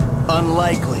fucking note.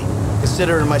 Unlikely,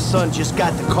 considering my son just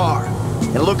got the car.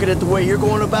 And looking at the way you're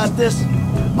going about this,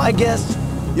 my guess,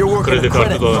 you're working a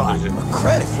credit fraud. A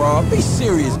credit fraud? Be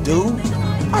serious, dude.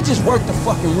 I just worked the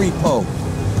fucking repo.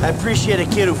 I appreciate a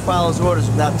kid who follows orders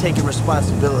without taking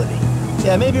responsibility.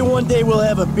 Yeah, maybe one day we'll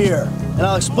have a beer, and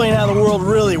I'll explain how the world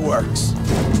really works.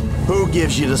 Who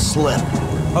gives you the slip?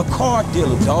 A car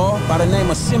dealer, dawg, by the name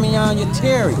of Simeon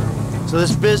Yateri. So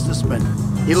this businessman,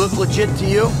 he look legit to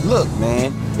you? Look,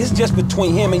 man, it's just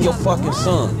between him and your fucking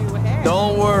son.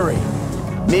 Don't worry.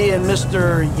 Me and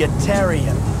Mr.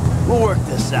 Yatarian, we'll work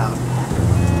this out.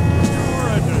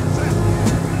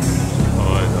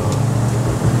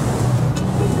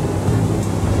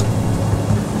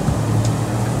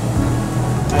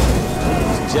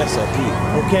 Jess up here.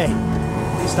 Okay,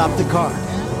 stop the car.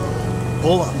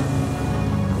 Pull up.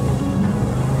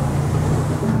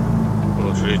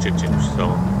 Şuraya çekecekmiş,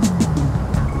 tamam.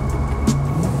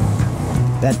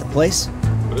 That the place?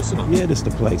 Burası mı? Yeah, this the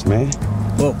place, man.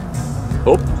 Whoa.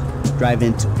 Hop. Drive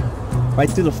into it.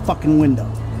 Right through the fucking window.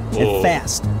 And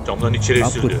fast. Camdan içeri I'll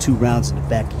sürdü. put 2 rounds in the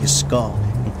back of your skull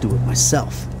and do it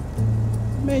myself.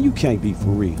 Man, you can't be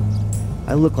for real.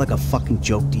 I look like a fucking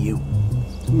joke to you.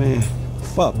 Man,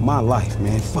 fuck my life,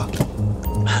 man. Fuck it.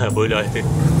 Böyle haydi.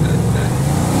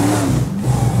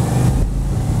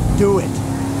 Do it.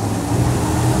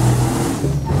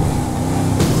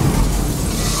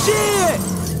 Shit!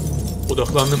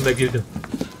 Odaklandım ve girdim.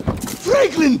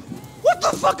 Franklin! What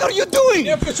the fuck are you doing? Ne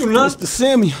yapıyorsun lan? Mr.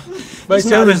 Simeon. Ben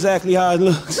It's not exactly how it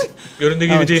looks. Göründüğü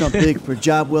gibi değil. Big for a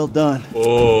job well done.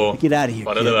 Oo. Get out of here,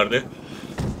 Para da verdi.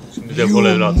 Şimdi defol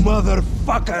evlat.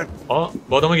 Motherfucker! Aa,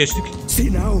 bu adama geçtik. See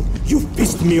now, you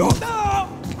pissed me off.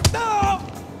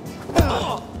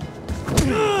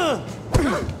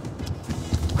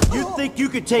 You think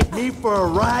you could take me for a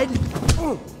ride?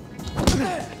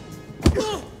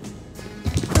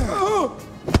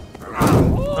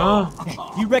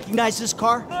 You recognize this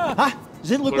car? Huh?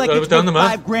 Does it look like it's worth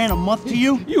 $5,000 a month to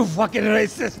you? You fucking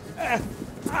racist!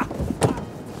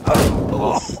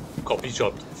 Kapıyı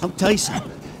çarptı. I'll tell you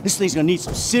something. This thing's gonna need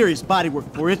some serious body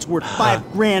work for it's worth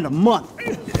 $5,000 a month.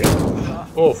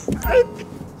 Of.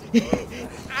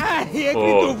 I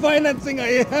agree to financing.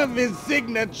 I have his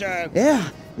signature. Yeah,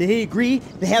 did he agree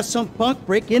to have some punk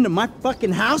break into my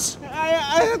fucking house?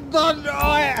 I don't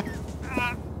know.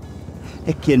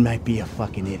 That kid might be a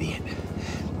fucking idiot.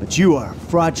 But you are a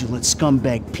fraudulent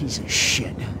scumbag piece of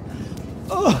shit.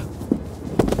 Ugh.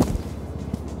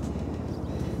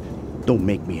 Don't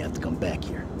make me have to come back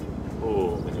here.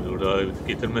 Oo, beni burada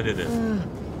getirme dedi.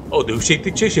 O dövüş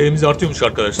çektikçe şeyimiz artıyormuş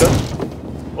arkadaşlar.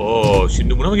 Oo,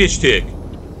 şimdi buna mı geçtik?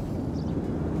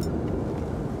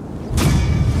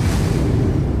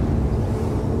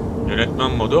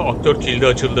 Yönetmen modu, aktör kilidi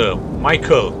açıldı.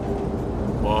 Michael.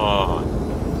 Vay.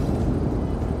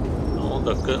 10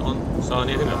 dakika, 10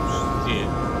 saniyede mi yapmış? İyi.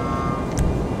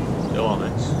 Devam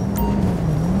et.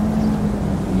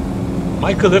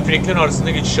 Michael ve Franklin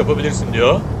arasında geçiş yapabilirsin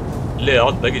diyor.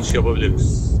 Layout'la geçiş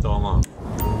yapabiliriz. Tamam.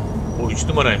 O 3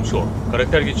 numaraymış o.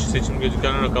 Karakter geçiş seçimi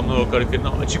gözüken rakamlar o karakterin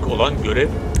açık olan görev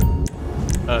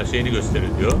şeyini gösterir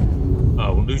diyor.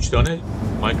 Bunda 3 tane,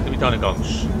 Michael'da bir tane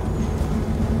kalmış.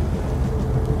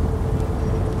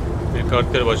 Bir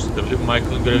karakteri başlatabilir.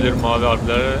 Michael'ın görevleri mavi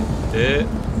harflere de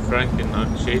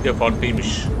Franklin'in şeyi de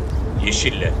farklıymış.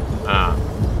 Yeşille.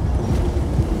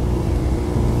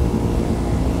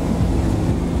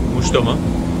 Muş'ta mı?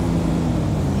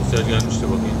 Mesaj gelmişti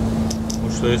bakayım.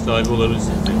 Muş'ta'ya sahibi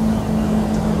olabilirsiniz.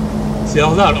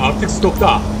 Silahlar artık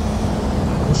stokta.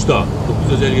 Muş'ta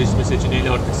 9 özel gelişme seçeneğiyle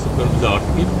artık stoklarımızda artık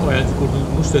ilk hayatı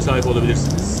kurduğunuz Muş'ta sahip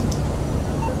olabilirsiniz.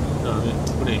 Yani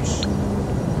bu neymiş?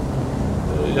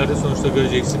 İleride sonuçta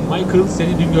göreceksin. Michael,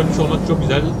 seni dün görmüş olmak çok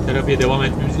güzel. Terapiye devam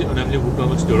etmemizi önemli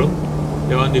vurgulamak istiyorum.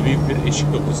 Devamda büyük bir eşik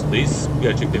noktasındayız. Bu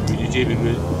gerçekten büyüleyici bir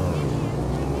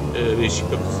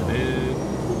eşik noktası.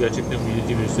 Bu gerçekten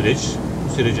büyüleyici bir süreç.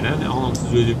 Bu sürecin en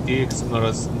anlamsız gözüktüğü kısımlar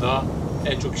arasında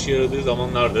en çok işe yaradığı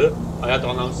zamanlardı. Hayat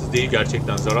anlamsız değil,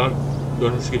 gerçekten zarar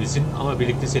görmüş gibisin ama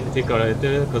birlikte seni tekrar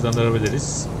hayata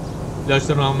kazandırabiliriz.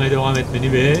 İlaçlarını almaya devam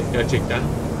etmeni ve gerçekten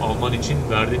alman için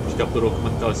verdiğim kitapları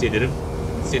okumanı tavsiye ederim.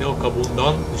 Seni o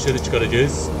kabuğundan dışarı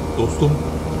çıkaracağız dostum.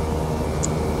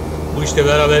 Bu işte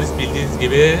beraberiz, bildiğiniz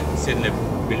gibi seninle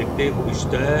birlikte bu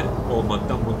işte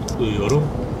olmaktan mutluluk duyuyorum.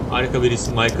 Harika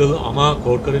birisin Michael ama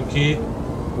korkarım ki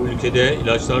bu ülkede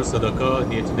ilaçlar sadaka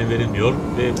niyetine verilmiyor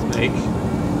ve buna ek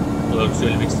olarak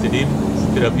söylemek istediğim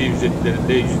şu terapi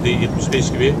ücretlerinde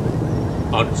 %75 gibi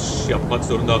artış yapmak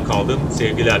zorunda kaldım.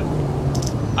 Sevgiler.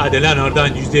 Hadi lan oradan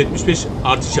 %75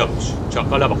 artış yapmış.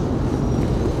 Çakala bak.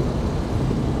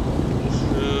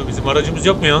 Bizim aracımız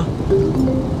yok mu ya?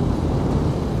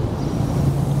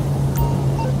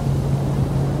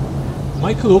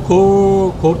 Michael,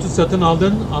 o kortu satın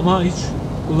aldın ama hiç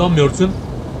kullanmıyorsun.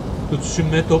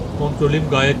 Tutuşum ve top kontrolüm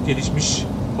gayet gelişmiş.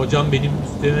 Hocam benim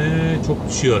üstüne çok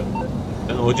düşüyor.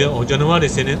 Yani hocanın var ya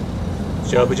senin,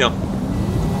 şey yapacağım.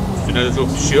 Üstüne de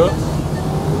çok düşüyor.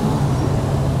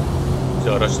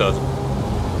 Bize araç lazım.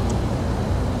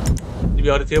 Bir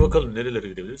haritaya bakalım nerelere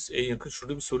gidebiliriz. En yakın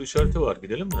şurada bir soru işareti var.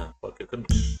 Gidelim mi? Bak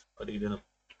yakınmış. Hadi gidelim.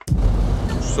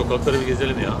 Şu sokakları bir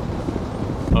gezelim ya.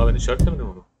 Ben işaretlemedim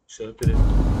onu. İşaretledim.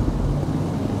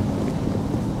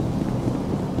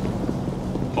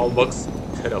 Halbox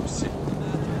terapisi.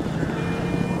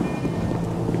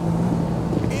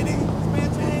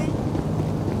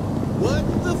 What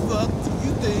the fuck do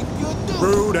you think you're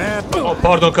doing? Rude ass.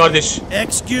 Pardon kardeş.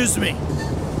 Excuse me.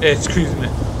 Excuse me.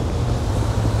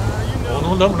 Ne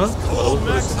oldu lan buna?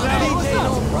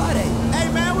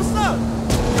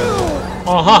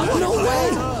 Aha.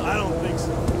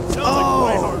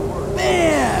 Oh,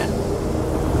 man.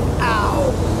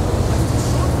 Ow.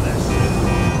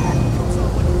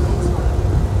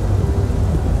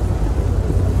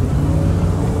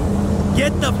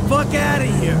 Get the fuck out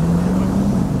of here.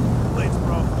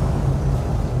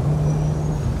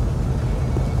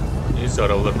 Neyse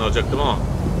arabalarını alacaktım ama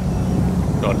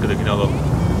şu arkadakini alalım.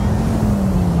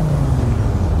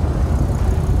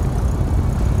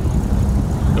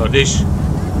 Kardeş,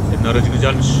 senin aracın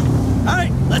güzelmiş.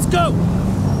 Alright, let's go.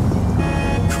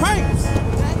 Cranks.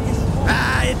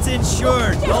 It's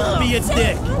insured. Don't be a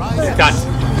dick. Dikkat.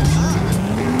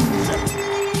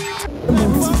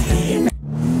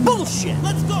 Bullshit.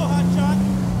 Let's go, hotshot.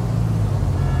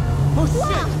 Oh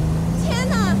shit.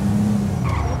 Tina.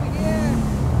 Over here.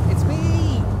 It's me.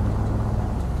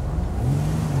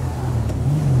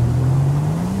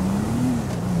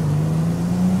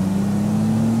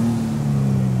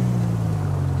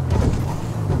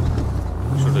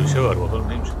 Şurada bir şey var. Bakalım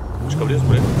neymiş. Çıkabiliyoruz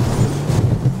buraya.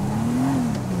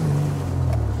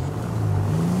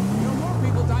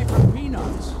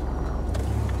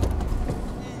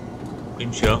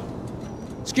 Neymiş ya?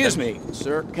 Excuse me,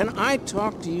 sir. Can I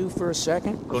talk to you for a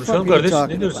second? Konuşalım kardeş.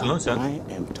 Ne diyorsun lan sen? I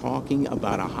am talking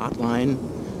about a hotline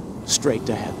straight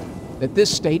to heaven that this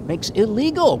state makes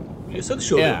illegal. Yasa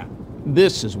dışı oluyor. Yeah,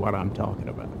 this is what I'm talking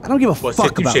about. I don't give a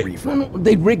fuck about refunds.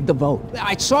 They rigged the vote.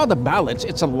 I saw the ballots.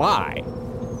 It's a lie.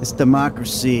 It's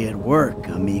democracy at work,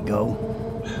 amigo.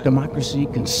 Democracy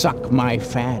can suck my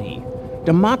fatty.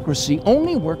 Democracy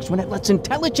only works when it lets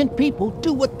intelligent people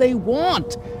do what they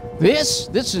want. This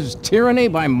is tyranny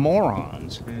by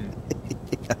morons.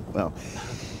 Yeah, well,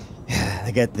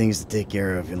 I got things to take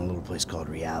care of in a little place called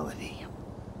reality.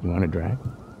 You want a drag?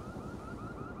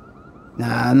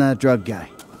 Nah, I'm not a drug guy.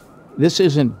 This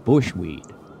isn't bushweed.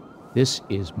 This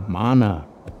is mana.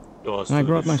 I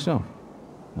grew up myself.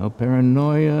 No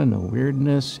paranoia, no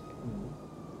weirdness.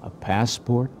 A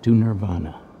passport to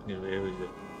nirvana.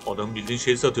 Adam bildiğin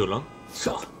şeyi satıyor lan.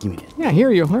 Yeah,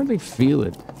 here you hardly feel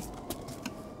it.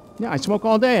 Yeah, I smoke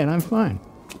all day and I'm fine.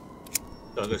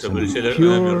 Arkadaşlar böyle şeyler Pure,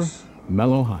 önemliyoruz.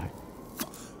 mellow high.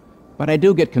 But I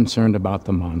do get concerned about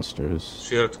the monsters.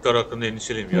 Şu yaratıklar hakkında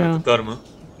endişeliyim. Yeah. Yaratıklar mı?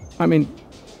 I mean,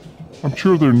 I'm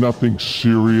sure they're nothing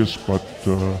serious, but I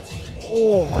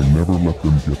never let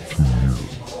them get too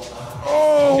near.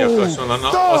 Yaklaşmalarına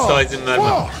asla izin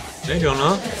vermem. Ne diyorsun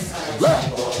lan?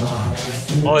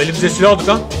 Aa, elimize silah aldık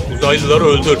lan. Uzaylıları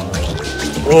öldür.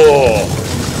 Oo.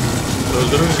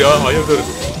 Öldürürüz ya, hayırdır.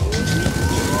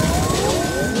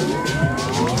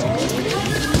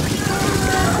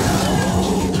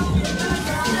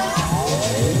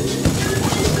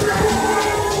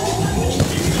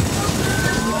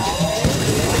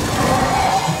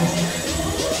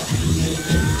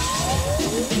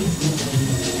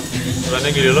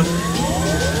 Benden geliyor lan.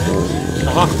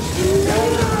 Aha.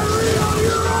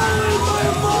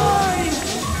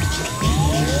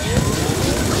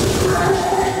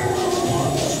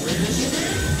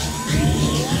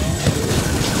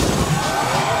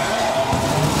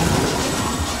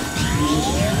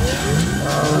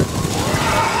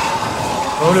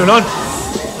 Ne oluyor lan?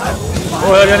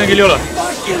 O her yana geliyorlar.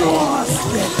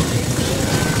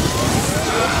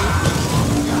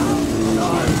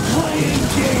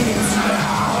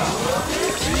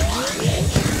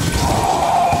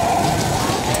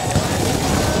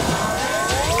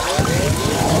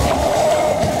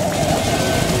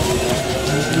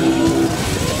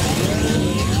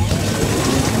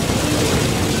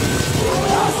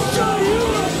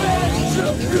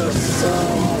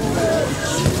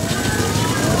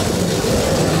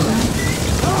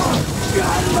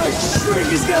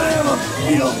 He's gonna have a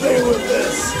field day with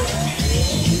this.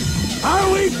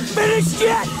 Are we finished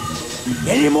yet?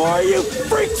 Any more of you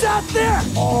freaks out there?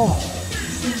 Oh,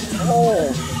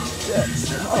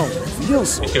 that's feels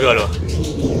so. Bitti galiba.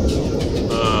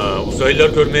 Uzaylılar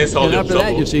görmeye and sağlıyor. after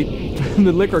that, you see,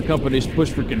 the liquor companies push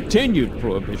for continued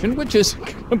prohibition, which is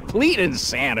complete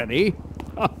insanity.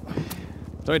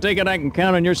 So I take it I can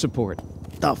count on your support.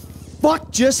 The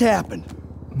fuck just happened?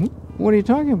 What are you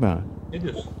talking about? Ne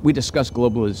diyorsun? We discuss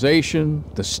globalization,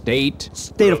 the state.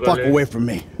 Stay the fuck away from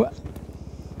me. What?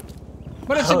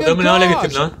 But it's a good Adamı ne hale getirdin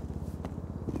cause. lan?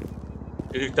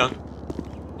 Dedikten.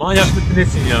 Manyak mısın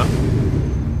nesin ya?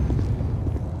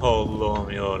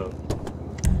 Allah'ım yarabbim.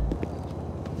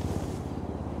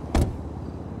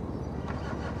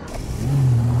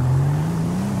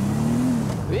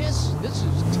 This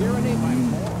is tyranny by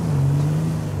morals.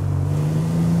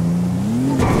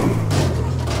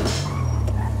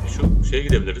 Şu şeye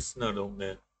gidebiliriz. Nerede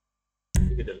olmaya?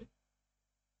 Gidelim.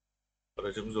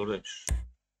 Aracımız oradaymış.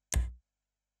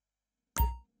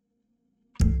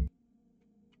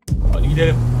 Hadi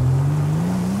gidelim.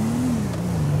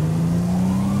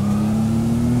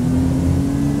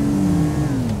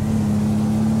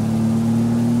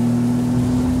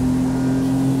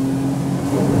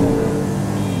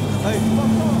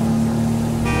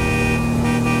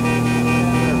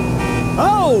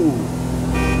 Oh!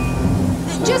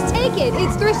 Just take it.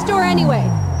 It's thrift store anyway.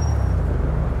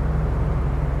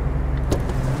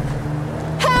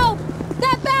 Help!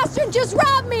 That bastard just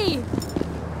robbed me!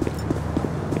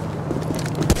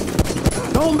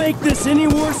 Don't make this any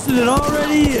worse than it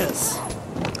already is.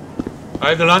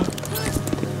 Haydi lan.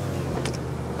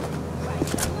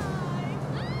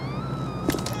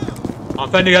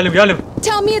 Hanımefendi geldim.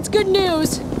 Tell me it's good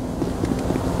news.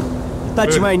 I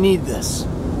thought you might need this.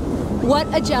 What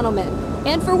a gentleman.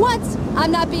 And for once,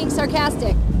 I'm not being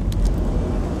sarcastic.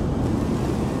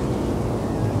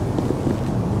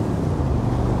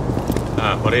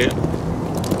 Ha, parayı.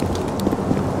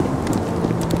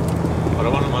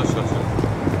 Arabanın maaşı var.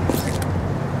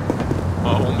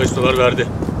 Aa, $15 verdi.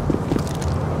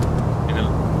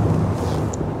 İnelim.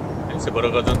 Neyse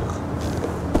para kazandık.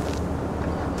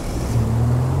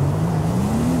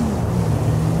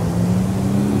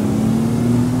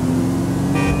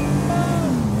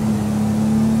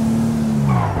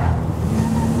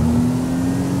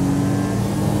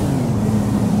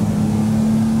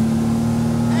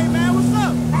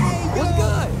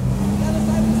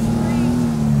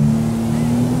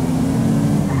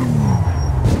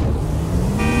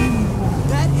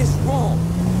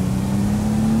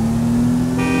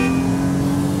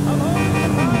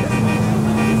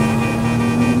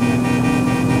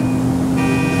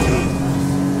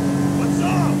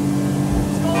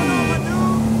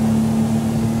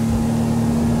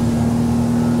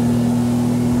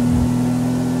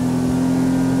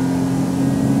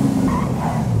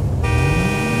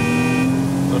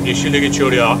 yeşille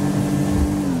geçiyor ya.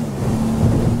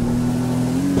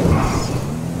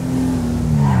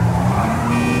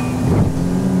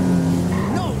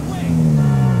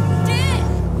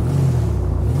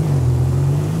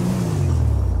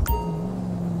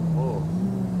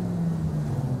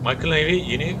 Michael'ın evi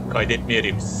yeni kaydetme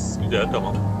yerimiz. Güzel,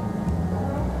 tamam.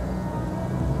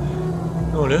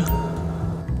 Ne oluyor?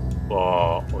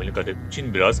 Oyunu kaydetmek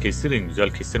için biraz kestirin. Güzel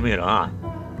kestirme yeri ha.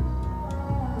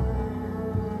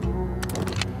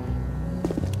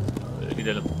 Böyle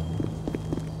gidelim.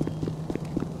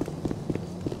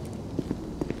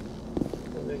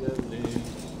 Böyle geldik.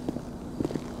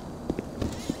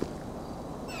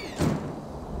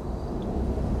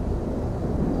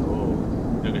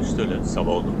 Ne geçti öyle?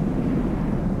 Sabah oldu.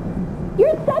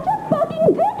 You're such a fucking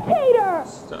dictator!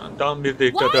 Sen tam bir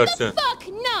diktatörsün. Fuck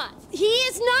not! He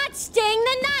is not staying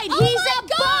the night! He's a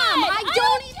bum! I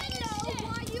don't even know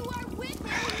why you are with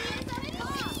him!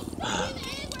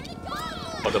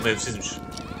 Adam evsizmiş.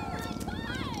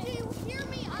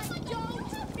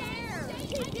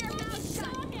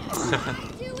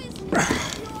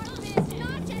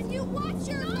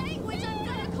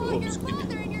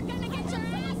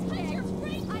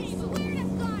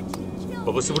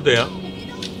 Babası burada ya.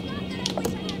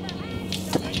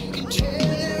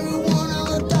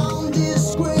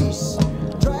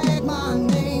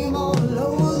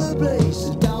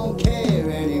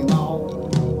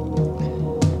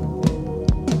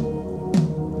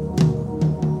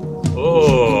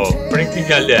 Franklin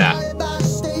geldi.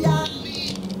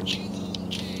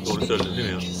 Doğru söyledin değil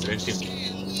mi ya? Franklin.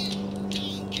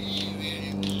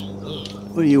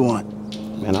 What do you want?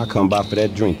 Man, I come by for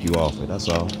that drink you offered, that's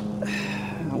all.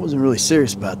 I wasn't really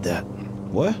serious about that.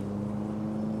 What?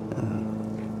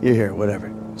 You're here,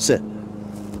 whatever. Sit.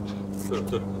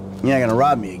 Dur. You're not gonna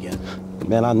rob me again.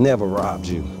 Man, I never robbed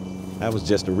you. That was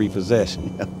just a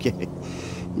repossession. Okay.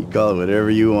 You call it whatever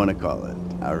you want to call it.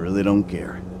 I really don't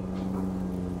care.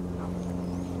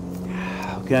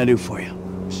 What can I do for you?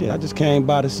 Shit, I just came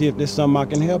by to see if there's something I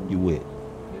can help you with.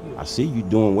 I see you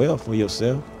doing well for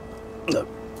yourself. Look,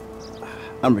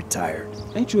 I'm retired.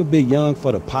 Ain't you a bit young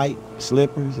for the pipe,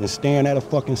 slippers, and staring at a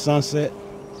fucking sunset?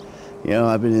 You know,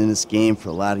 I've been in this game for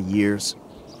a lot of years,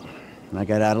 and I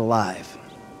got out alive.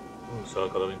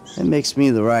 That makes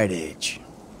me the right age.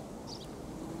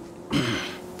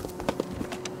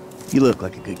 You look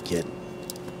like a good kid.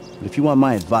 But if you want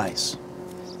my advice,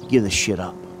 you give this shit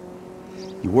up.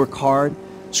 You work hard,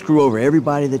 screw over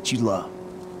everybody that you love.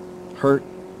 Hurt,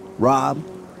 rob,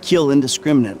 kill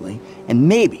indiscriminately, and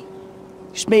maybe,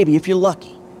 just maybe if you're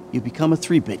lucky, you become a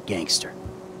 3-bit gangster.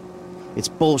 It's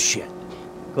bullshit.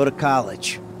 Go to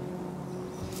college.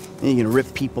 Then you're gonna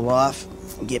rip people off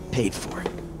and get paid for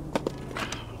it.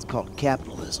 It's called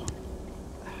capitalism.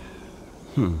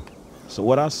 So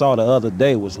what I saw the other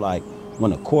day was like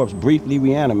when a corpse briefly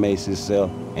reanimates itself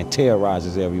and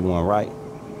terrorizes everyone, right?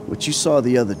 What you saw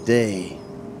the other day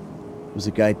was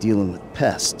a guy dealing with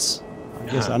pests. I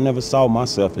guess I never saw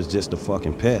myself as just a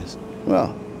fucking pest.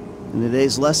 Well, and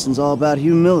today's lesson's all about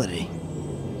humility.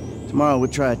 Tomorrow we'll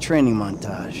try a training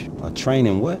montage. A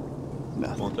training what?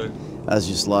 Nothing. I was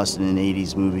just lost in an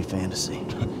 80s movie fantasy.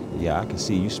 Yeah, I can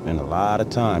see you spend a lot of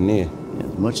time there.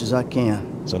 As much as I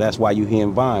can. So that's why you here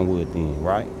in Vinewood then,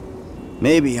 right?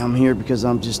 Maybe I'm here because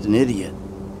I'm just an idiot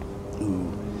who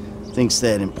thinks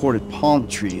that imported palm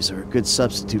trees are a good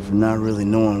substitute for not really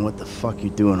knowing what the fuck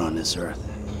you're doing on this earth.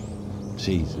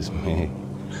 Jesus, man.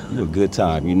 You a good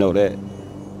time, you know that?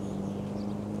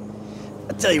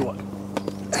 I tell you what.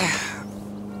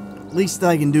 Least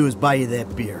I can do is buy you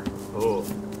that beer. Oh.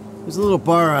 There's a little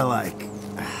bar I like.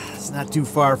 It's not too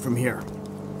far from here.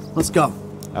 Let's go.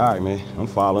 All right, man. I'm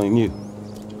following you.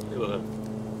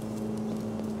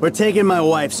 We're taking my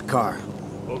wife's car.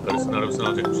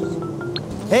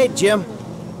 Hey, Jim.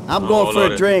 I'm going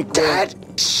for a drink. Dad,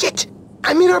 shit!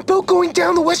 I'm in our boat going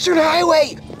down the Western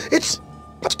Highway. It's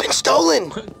been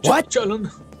stolen. What?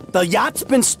 The yacht's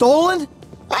been stolen?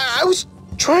 I was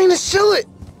trying to sell it.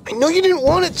 I know you didn't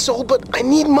want it sold, but I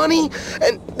need money,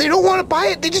 and they don't want to buy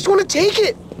it. They just want to take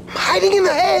it. I'm hiding in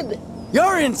the head.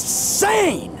 You're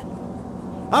insane!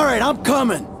 All right, I'm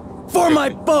coming. For my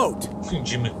boat.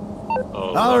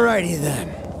 Alrighty then.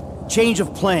 Change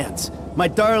of plans. My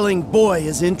darling boy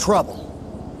is in trouble.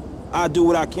 I'll do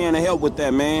what I can to help with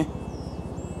that, man.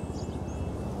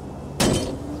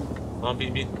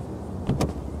 Bin.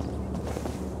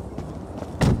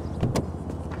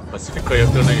 Pasifik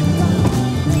kayaklarına git.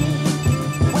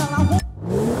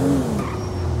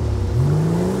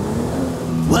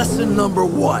 Lesson number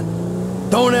 1.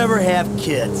 Don't ever have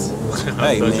kids.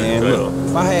 Hey man, look,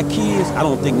 if I had kids, I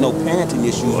don't think no parenting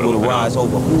issues would arise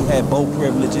over who had both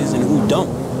privileges and who don't.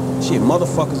 Shit,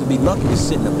 motherfuckers would be lucky to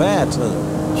sit in the bathtub.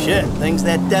 Shit, things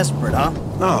that desperate, huh?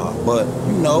 Nah, but,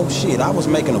 you know, shit, I was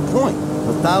making a point.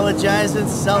 Pathologizing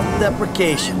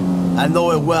self-deprecation. I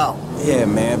know it well. Yeah,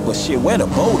 man, but shit, where the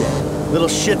boat at? Little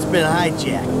shit's been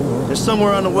hijacked. They're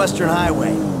somewhere on the Western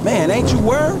Highway. Man, ain't you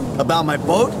worried? About my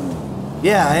boat?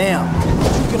 Yeah, I am.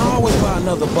 You can always buy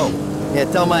another boat. Yeah,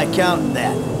 tell my accountant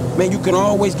that. Man, you can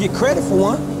always get credit for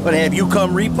one. But have you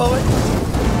come repo it?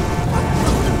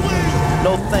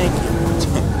 No, thank you.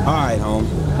 All right, homie.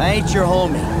 I ain't your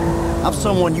homie. I'm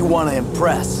someone you want to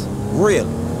impress. Really?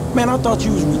 Man, I thought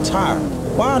you was retired.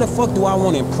 Why the fuck do I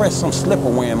want to impress some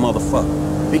slipper-wearing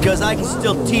motherfucker? Because I can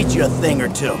still teach you a thing or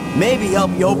two. Maybe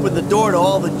help you open the door to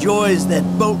all the joys that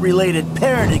boat-related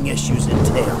parenting issues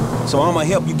entail. So I'm gonna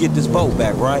help you get this boat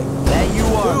back, right? That you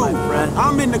are, my friend.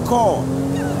 I'm in the car.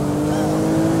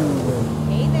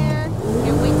 Hey there.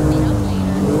 Can't wait to meet up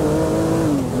later.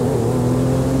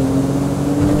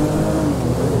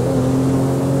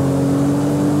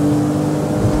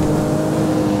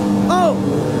 Oh,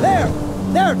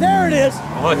 there it is.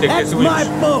 Oh, that's my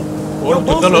boat. Oğlum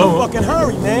Boat's tutalım. in a fucking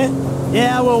hurry, man.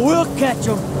 Yeah, well, we'll catch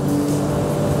them.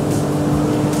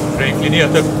 Renkliğini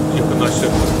yatıp yakınlaştı.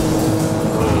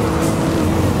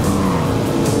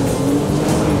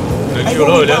 Ne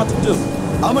diyor öyle?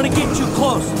 I'm gonna get you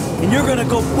close, and you're gonna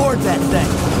go board that thing.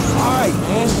 All right,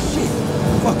 man. Shit.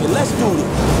 Fuck it, let's do it.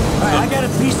 All right, I got a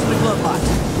piece in the glove box.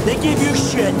 They give you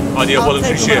shit. Hadi yapalım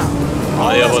şu işi.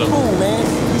 Hadi yapalım. That's cool, man.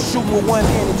 You shoot with one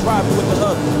hand and drive with the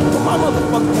other. But my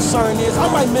motherfucking concern is I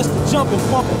might miss the jump and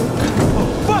fuck it.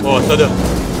 Oh, atladı.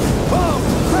 Oh,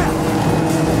 crap.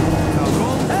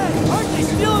 Hey, aren't they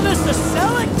stealing this to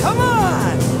sell it? Come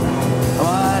on.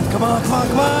 Come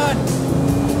on.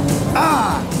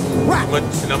 Ah, right.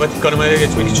 Sinematik kanımaya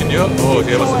geçmek için diyor. Oo,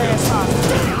 şeye basılıyor.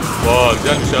 Vaa,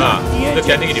 güzelmiş ha. Burada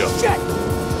kendi gidiyor.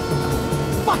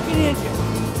 Fucking engine.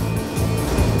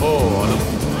 Oo, anam.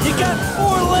 You got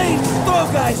 4 lanes to throw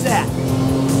guys at.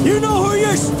 You know who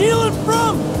you're stealing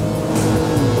from?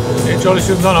 Ne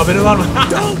çalıştığından haberin var mı?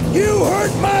 Don't you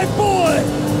hurt my boy!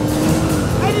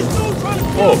 I just don't try to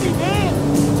kill me, man!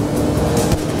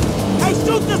 Hey,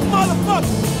 shoot this motherfucker!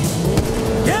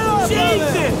 Get off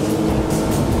Jesus!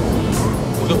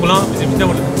 Vurduk mu lan? Bizimki de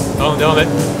vurduk. Tamam, devam et.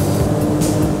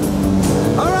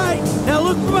 Alright, now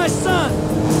look for my son!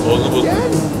 Oğlunu bul.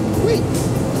 Dad? Wait,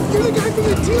 you're the guy from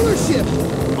the dealership!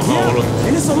 Aha, oğlum.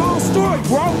 And it's a long story,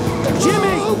 bro!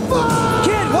 Jimmy! Oh, fuck!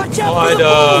 Kid, watch out for the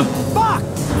Hayda. boom! Fuck!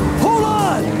 Hold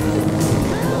on!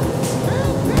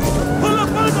 Pull up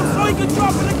on them so you can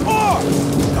drop in the car!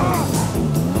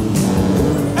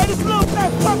 Hey, this little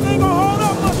fat fuck ain't gonna hold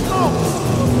up much longer!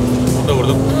 Onu da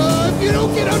vurdum. If you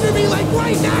don't get under me like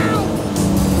right now,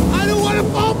 I don't want to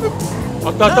fall from...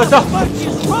 Atla. What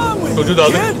is wrong with Çocuğu you, da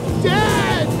aldık. kid?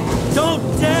 Dad! Don't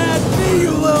dad me,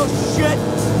 you little shit!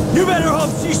 You better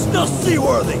hope she's still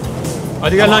seaworthy!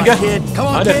 Hadi gel lan gel. Kid. Come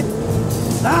on, Hadi. kid!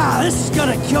 Ah, this is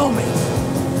gonna kill me!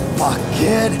 Fuck,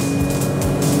 kid!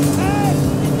 Hey,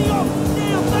 get me off the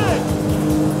damn thing!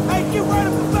 Hey, get right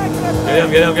up the back of that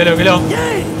thing! Geliyorum.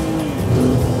 Yay!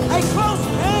 Hey, close,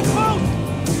 man, close!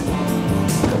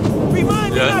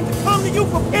 Remind me not to come to you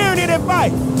for parenting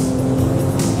advice!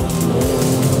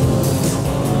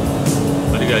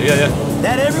 Hadi gel.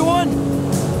 That everyone?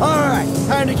 Alright,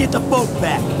 time to get the boat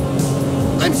back.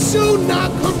 I'm so not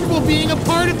comfortable being a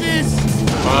part of this!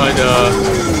 Hayda.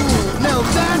 Now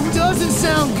that doesn't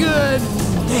sound good!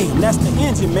 Damn, that's the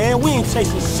engine, man. We ain't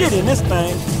chasing shit in this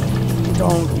thing.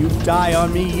 Don't you die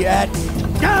on me yet.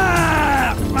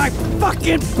 Ah! My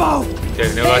fucking boat!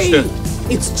 Kendine Hey! kaçtı.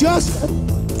 It's just a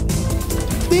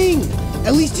thing!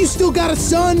 At least you still got a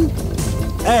son!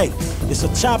 Hey, it's a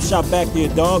chop shop back there,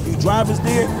 dog. You drivers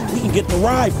there, we can get the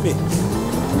ride fixed.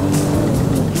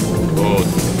 Oo.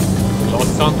 Los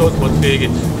Santos modifiye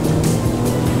git.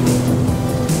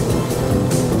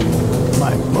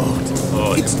 My boat.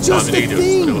 Oo, It's just tahmine a gidiyoruz.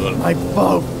 thing. Hadi bakalım. My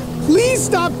boat. Please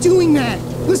stop doing that!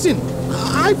 Listen,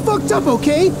 I fucked up,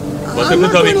 okay? I'm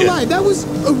not tabii gonna ki. lie, that was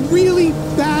a really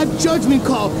bad judgment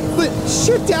call. But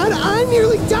shit, Dad, I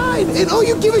nearly died, and all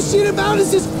you give a shit about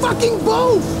is this fucking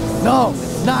boat! No,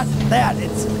 it's not that.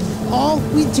 It's All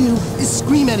we do is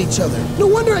scream at each other. No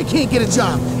wonder I can't get a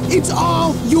job. It's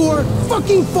all your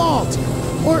fucking fault.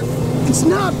 Or it's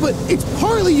not, but it's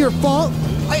partly your fault.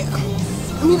 I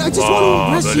mean, I just want to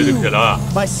impress böyle de you. güzel ha.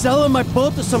 by selling my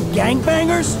boat to some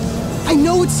gangbangers. I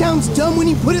know it sounds dumb when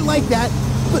you put it like that,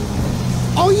 but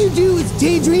all you do is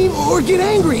daydream or get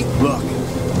angry. Look,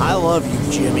 I love you,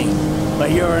 Jimmy, but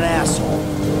you're an asshole.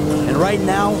 And right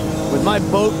now, with my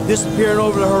boat disappearing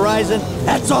over the horizon,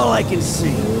 that's all I can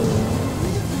see.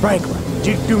 Franklin, would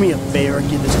you do me a favor and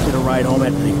give this kid a ride home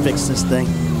after they fix this thing?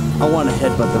 I want to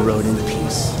headbutt the road in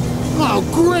peace. Oh,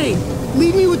 great!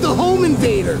 Leave me with the home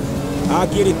invader! I'll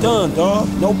get it done, dog.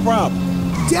 No problem.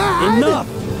 Dad! Enough!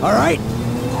 All right?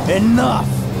 Enough!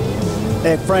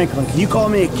 Hey, Franklin, can you call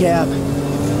me a cab?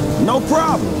 No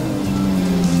problem.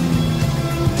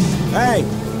 Hey,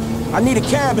 I need a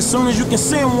cab as soon as you can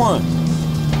send one.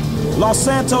 Los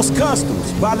Santos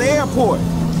Customs, by the airport.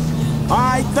 All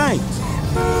right, thanks.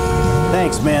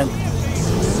 Thanks, man.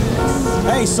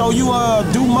 Hey, so you,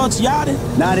 do much yachting?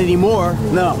 Not anymore.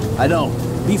 No, I don't.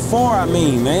 Before, I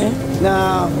mean, man.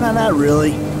 No, not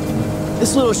really.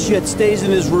 This little shit stays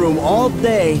in his room all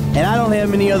day, and I don't have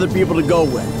many other people to go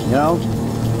with, you know?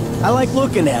 I like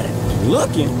looking at it.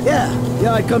 Looking? Yeah. You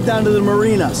know, I come down to the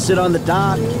marina, sit on the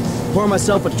dock, pour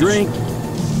myself a drink,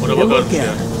 and look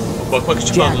at it.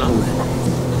 Jackal.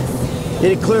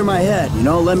 It'd clear my head, you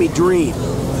know, let me dream.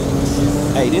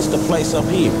 Hey, this the place up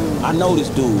here. I know this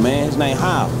dude, man. His name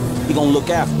Hal. He gonna look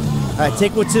after me. All right,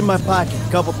 take what's in my pocket,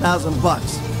 a couple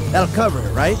 $1,000. That'll cover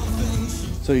it, right?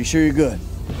 So you sure you're good?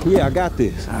 Yeah, I got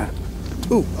this. All right.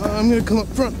 Ooh, I'm gonna come up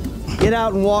front. Get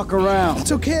out and walk around.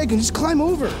 It's okay, I can just climb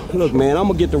over. Look, man, I'm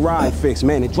gonna get the ride fixed,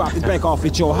 man, and drop it back off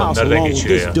at your house along with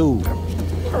this dude.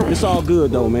 It's all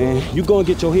good, though, man. You go and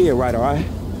get your head right, all right?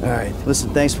 All right. Listen,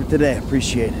 thanks for today.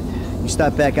 Appreciate it. You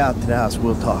stop back out to the house,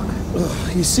 we'll talk.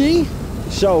 You see?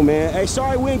 Show, man. Hey,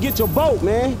 sorry we didn't get your boat,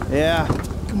 man. Yeah.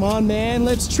 Come on, man.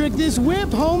 Let's trick this whip,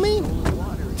 homie.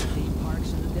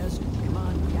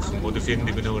 Modifiyenin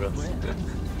dibine uğradı.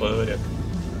 Böyle.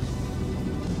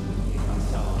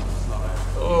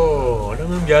 Oo,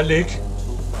 adamım geldik.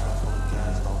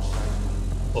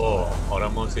 Oo,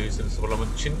 arama seviyesini sıfırlamak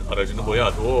için aracını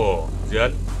boyat. Oo,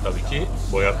 güzel. Tabii ki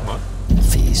boyatma.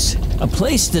 A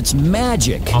place that's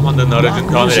magic. Amanın aracın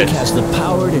Rock tamir music et. has the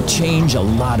power to change a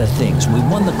lot of things. We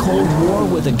won the Cold War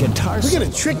with a guitar. We're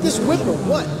gonna trick this whip or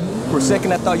what? For a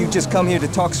second, I thought you just come here to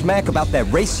talk smack about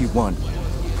that race you won.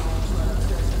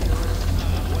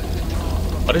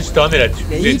 Aracı tamir et.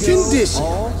 Any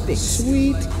condition.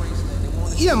 Sweet.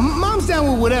 Yeah, mom's down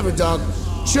with whatever, dog.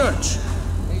 Church.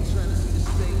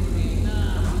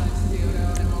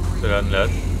 Frenler.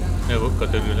 Ne bu?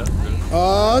 Kategoriler.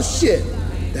 Oh shit.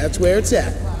 That's where it's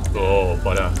at. Oo,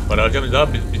 para. Para harcamayız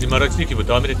abi. Bizim araç değil ki bu.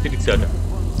 Tamir ettirdik zaten.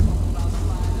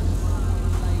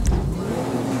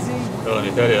 Tamam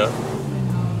yeter ya.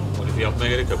 Modifiye yapmaya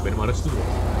gerek yok. Benim araç değil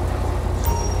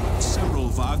bu. Several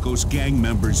of Vago's gang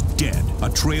members dead,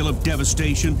 a trail of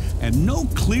devastation, and no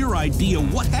clear idea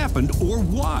what happened or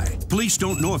why. Police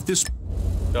don't know if this...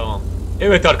 Tamam.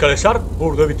 Evet arkadaşlar,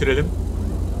 burada bitirelim.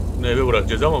 Bunu eve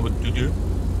bırakacağız ama bu düdüğü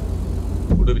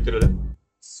burada bitirelim.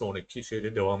 Sonraki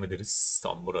şeyde devam ederiz.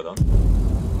 Tam buradan.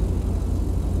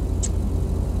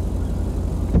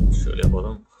 Şöyle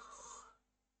yapalım.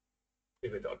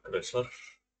 Evet arkadaşlar.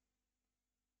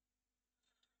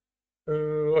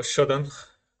 Aşağıdan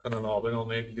kanala abone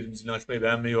olmayı, bildirim zilini açmayı,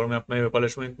 beğenmeyi, yorum yapmayı ve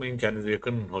paylaşmayı unutmayın. Kendinize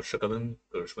yakın. Hoşça kalın.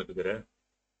 Görüşmek üzere.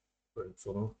 Bölüm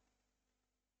sonu.